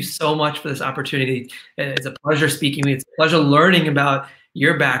 Thank you so much for this opportunity. It's a pleasure speaking with you. It's a pleasure learning about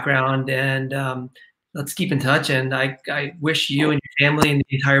your background, and let's keep in touch. And I wish you and your family and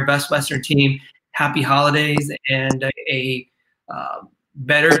the entire Best Western team happy holidays and a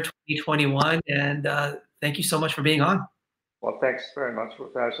better 2021. And thank you so much for being on. Well, thanks very much,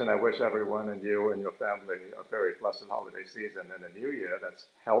 Rupesh, and I wish everyone and you and your family a very blessed holiday season and a new year that's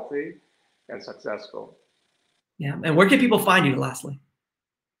healthy and successful. Yeah, and where can people find you, lastly?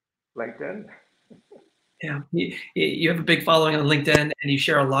 LinkedIn. Yeah, you have a big following on LinkedIn, and you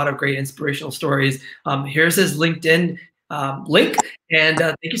share a lot of great inspirational stories. Here's his LinkedIn link, and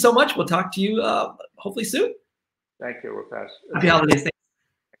thank you so much. We'll talk to you hopefully soon. Thank you, Rupesh. Happy holidays. Thank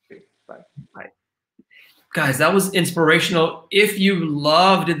you. Bye. Bye. Guys, that was inspirational. If you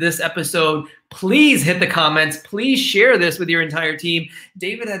loved this episode, please hit the comments. Please share this with your entire team.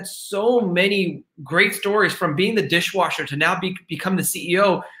 David had so many great stories, from being the dishwasher to now become the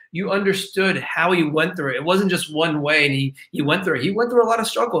CEO. You understood how he went through it. It wasn't just one way, and he went through it. He went through a lot of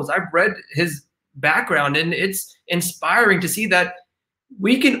struggles. I've read his background, and it's inspiring to see that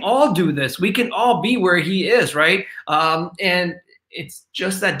we can all do this. We can all be where he is, right? And it's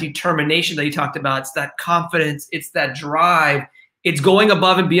just that determination that he talked about. It's that confidence. It's that drive. It's going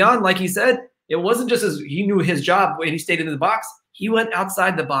above and beyond. Like he said, it wasn't just as he knew his job when he stayed in the box. He went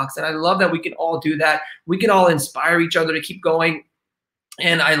outside the box. And I love that we can all do that. We can all inspire each other to keep going.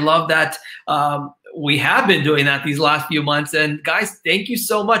 And I love that we have been doing that these last few months. And guys, thank you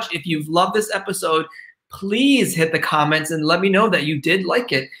so much. If you've loved this episode, please hit the comments and let me know that you did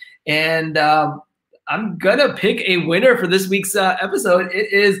like it. And I'm gonna pick a winner for this week's episode.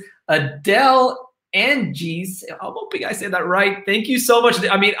 It is Adele Angies. I'm hoping I say that right. Thank you so much.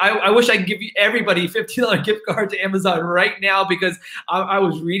 I mean, I wish I could give you everybody a $15 gift card to Amazon right now, because I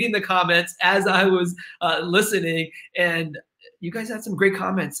was reading the comments as I was listening, and you guys had some great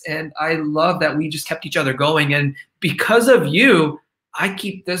comments, and I love that we just kept each other going. And because of you, I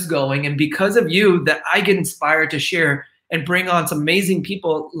keep this going, and because of you, that I get inspired to share and bring on some amazing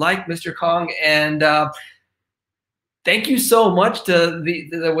people like Mr. Kong. And thank you so much to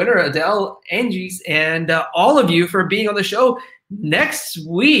the winner, Adele Angies, and all of you for being on the show. Next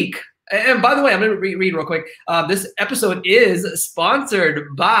week, and by the way, I'm going to read real quick. This episode is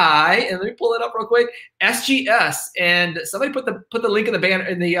sponsored by, and let me pull it up real quick, SGS. And somebody put the link in the banner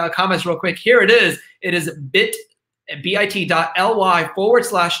in the comments real quick. Here it is. It is bit.ly/SGS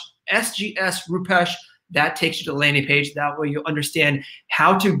Rupesh. That takes you to the landing page. That way you understand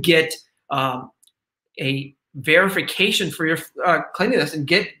how to get a verification for your cleanliness and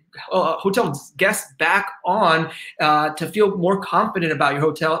get hotel guests back on to feel more confident about your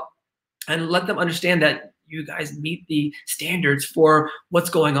hotel, and let them understand that you guys meet the standards for what's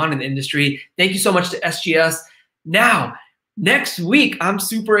going on in the industry. Thank you so much to SGS. Now, next week, I'm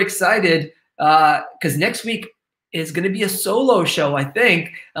super excited because next week is going to be a solo show, I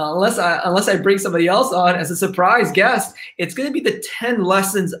think, unless I bring somebody else on as a surprise guest. It's going to be the 10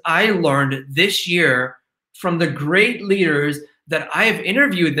 lessons I learned this year from the great leaders that I have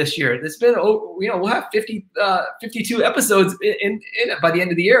interviewed this year. It's been, we'll have 52 episodes in by the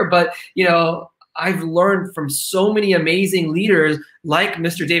end of the year, but I've learned from so many amazing leaders like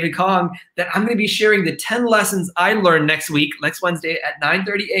Mr. David Kong that I'm going to be sharing the 10 lessons I learned next Wednesday at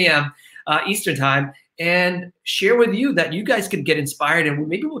 9:30 a.m. Eastern time, and share with you that you guys can get inspired. And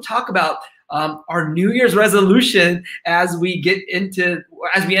maybe we'll talk about our New Year's resolution as we end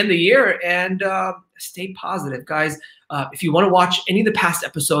the year, and stay positive, guys. If you want to watch any of the past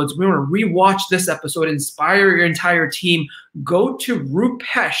episodes, we want to rewatch this episode, inspire your entire team, go to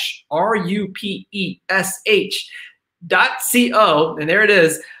Rupesh, RUPESH.co, and there it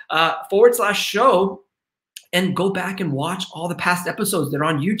is, /show, and go back and watch all the past episodes. They're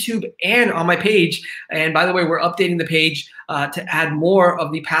on YouTube and on my page. And by the way, we're updating the page to add more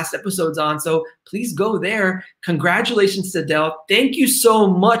of the past episodes on. So please go there. Congratulations to Adele. Thank you so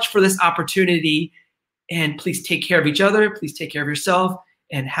much for this opportunity. And please take care of each other. Please take care of yourself.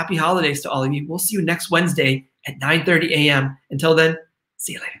 And happy holidays to all of you. We'll see you next Wednesday at 9:30 a.m. Until then,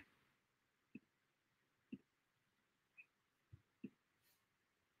 see you later.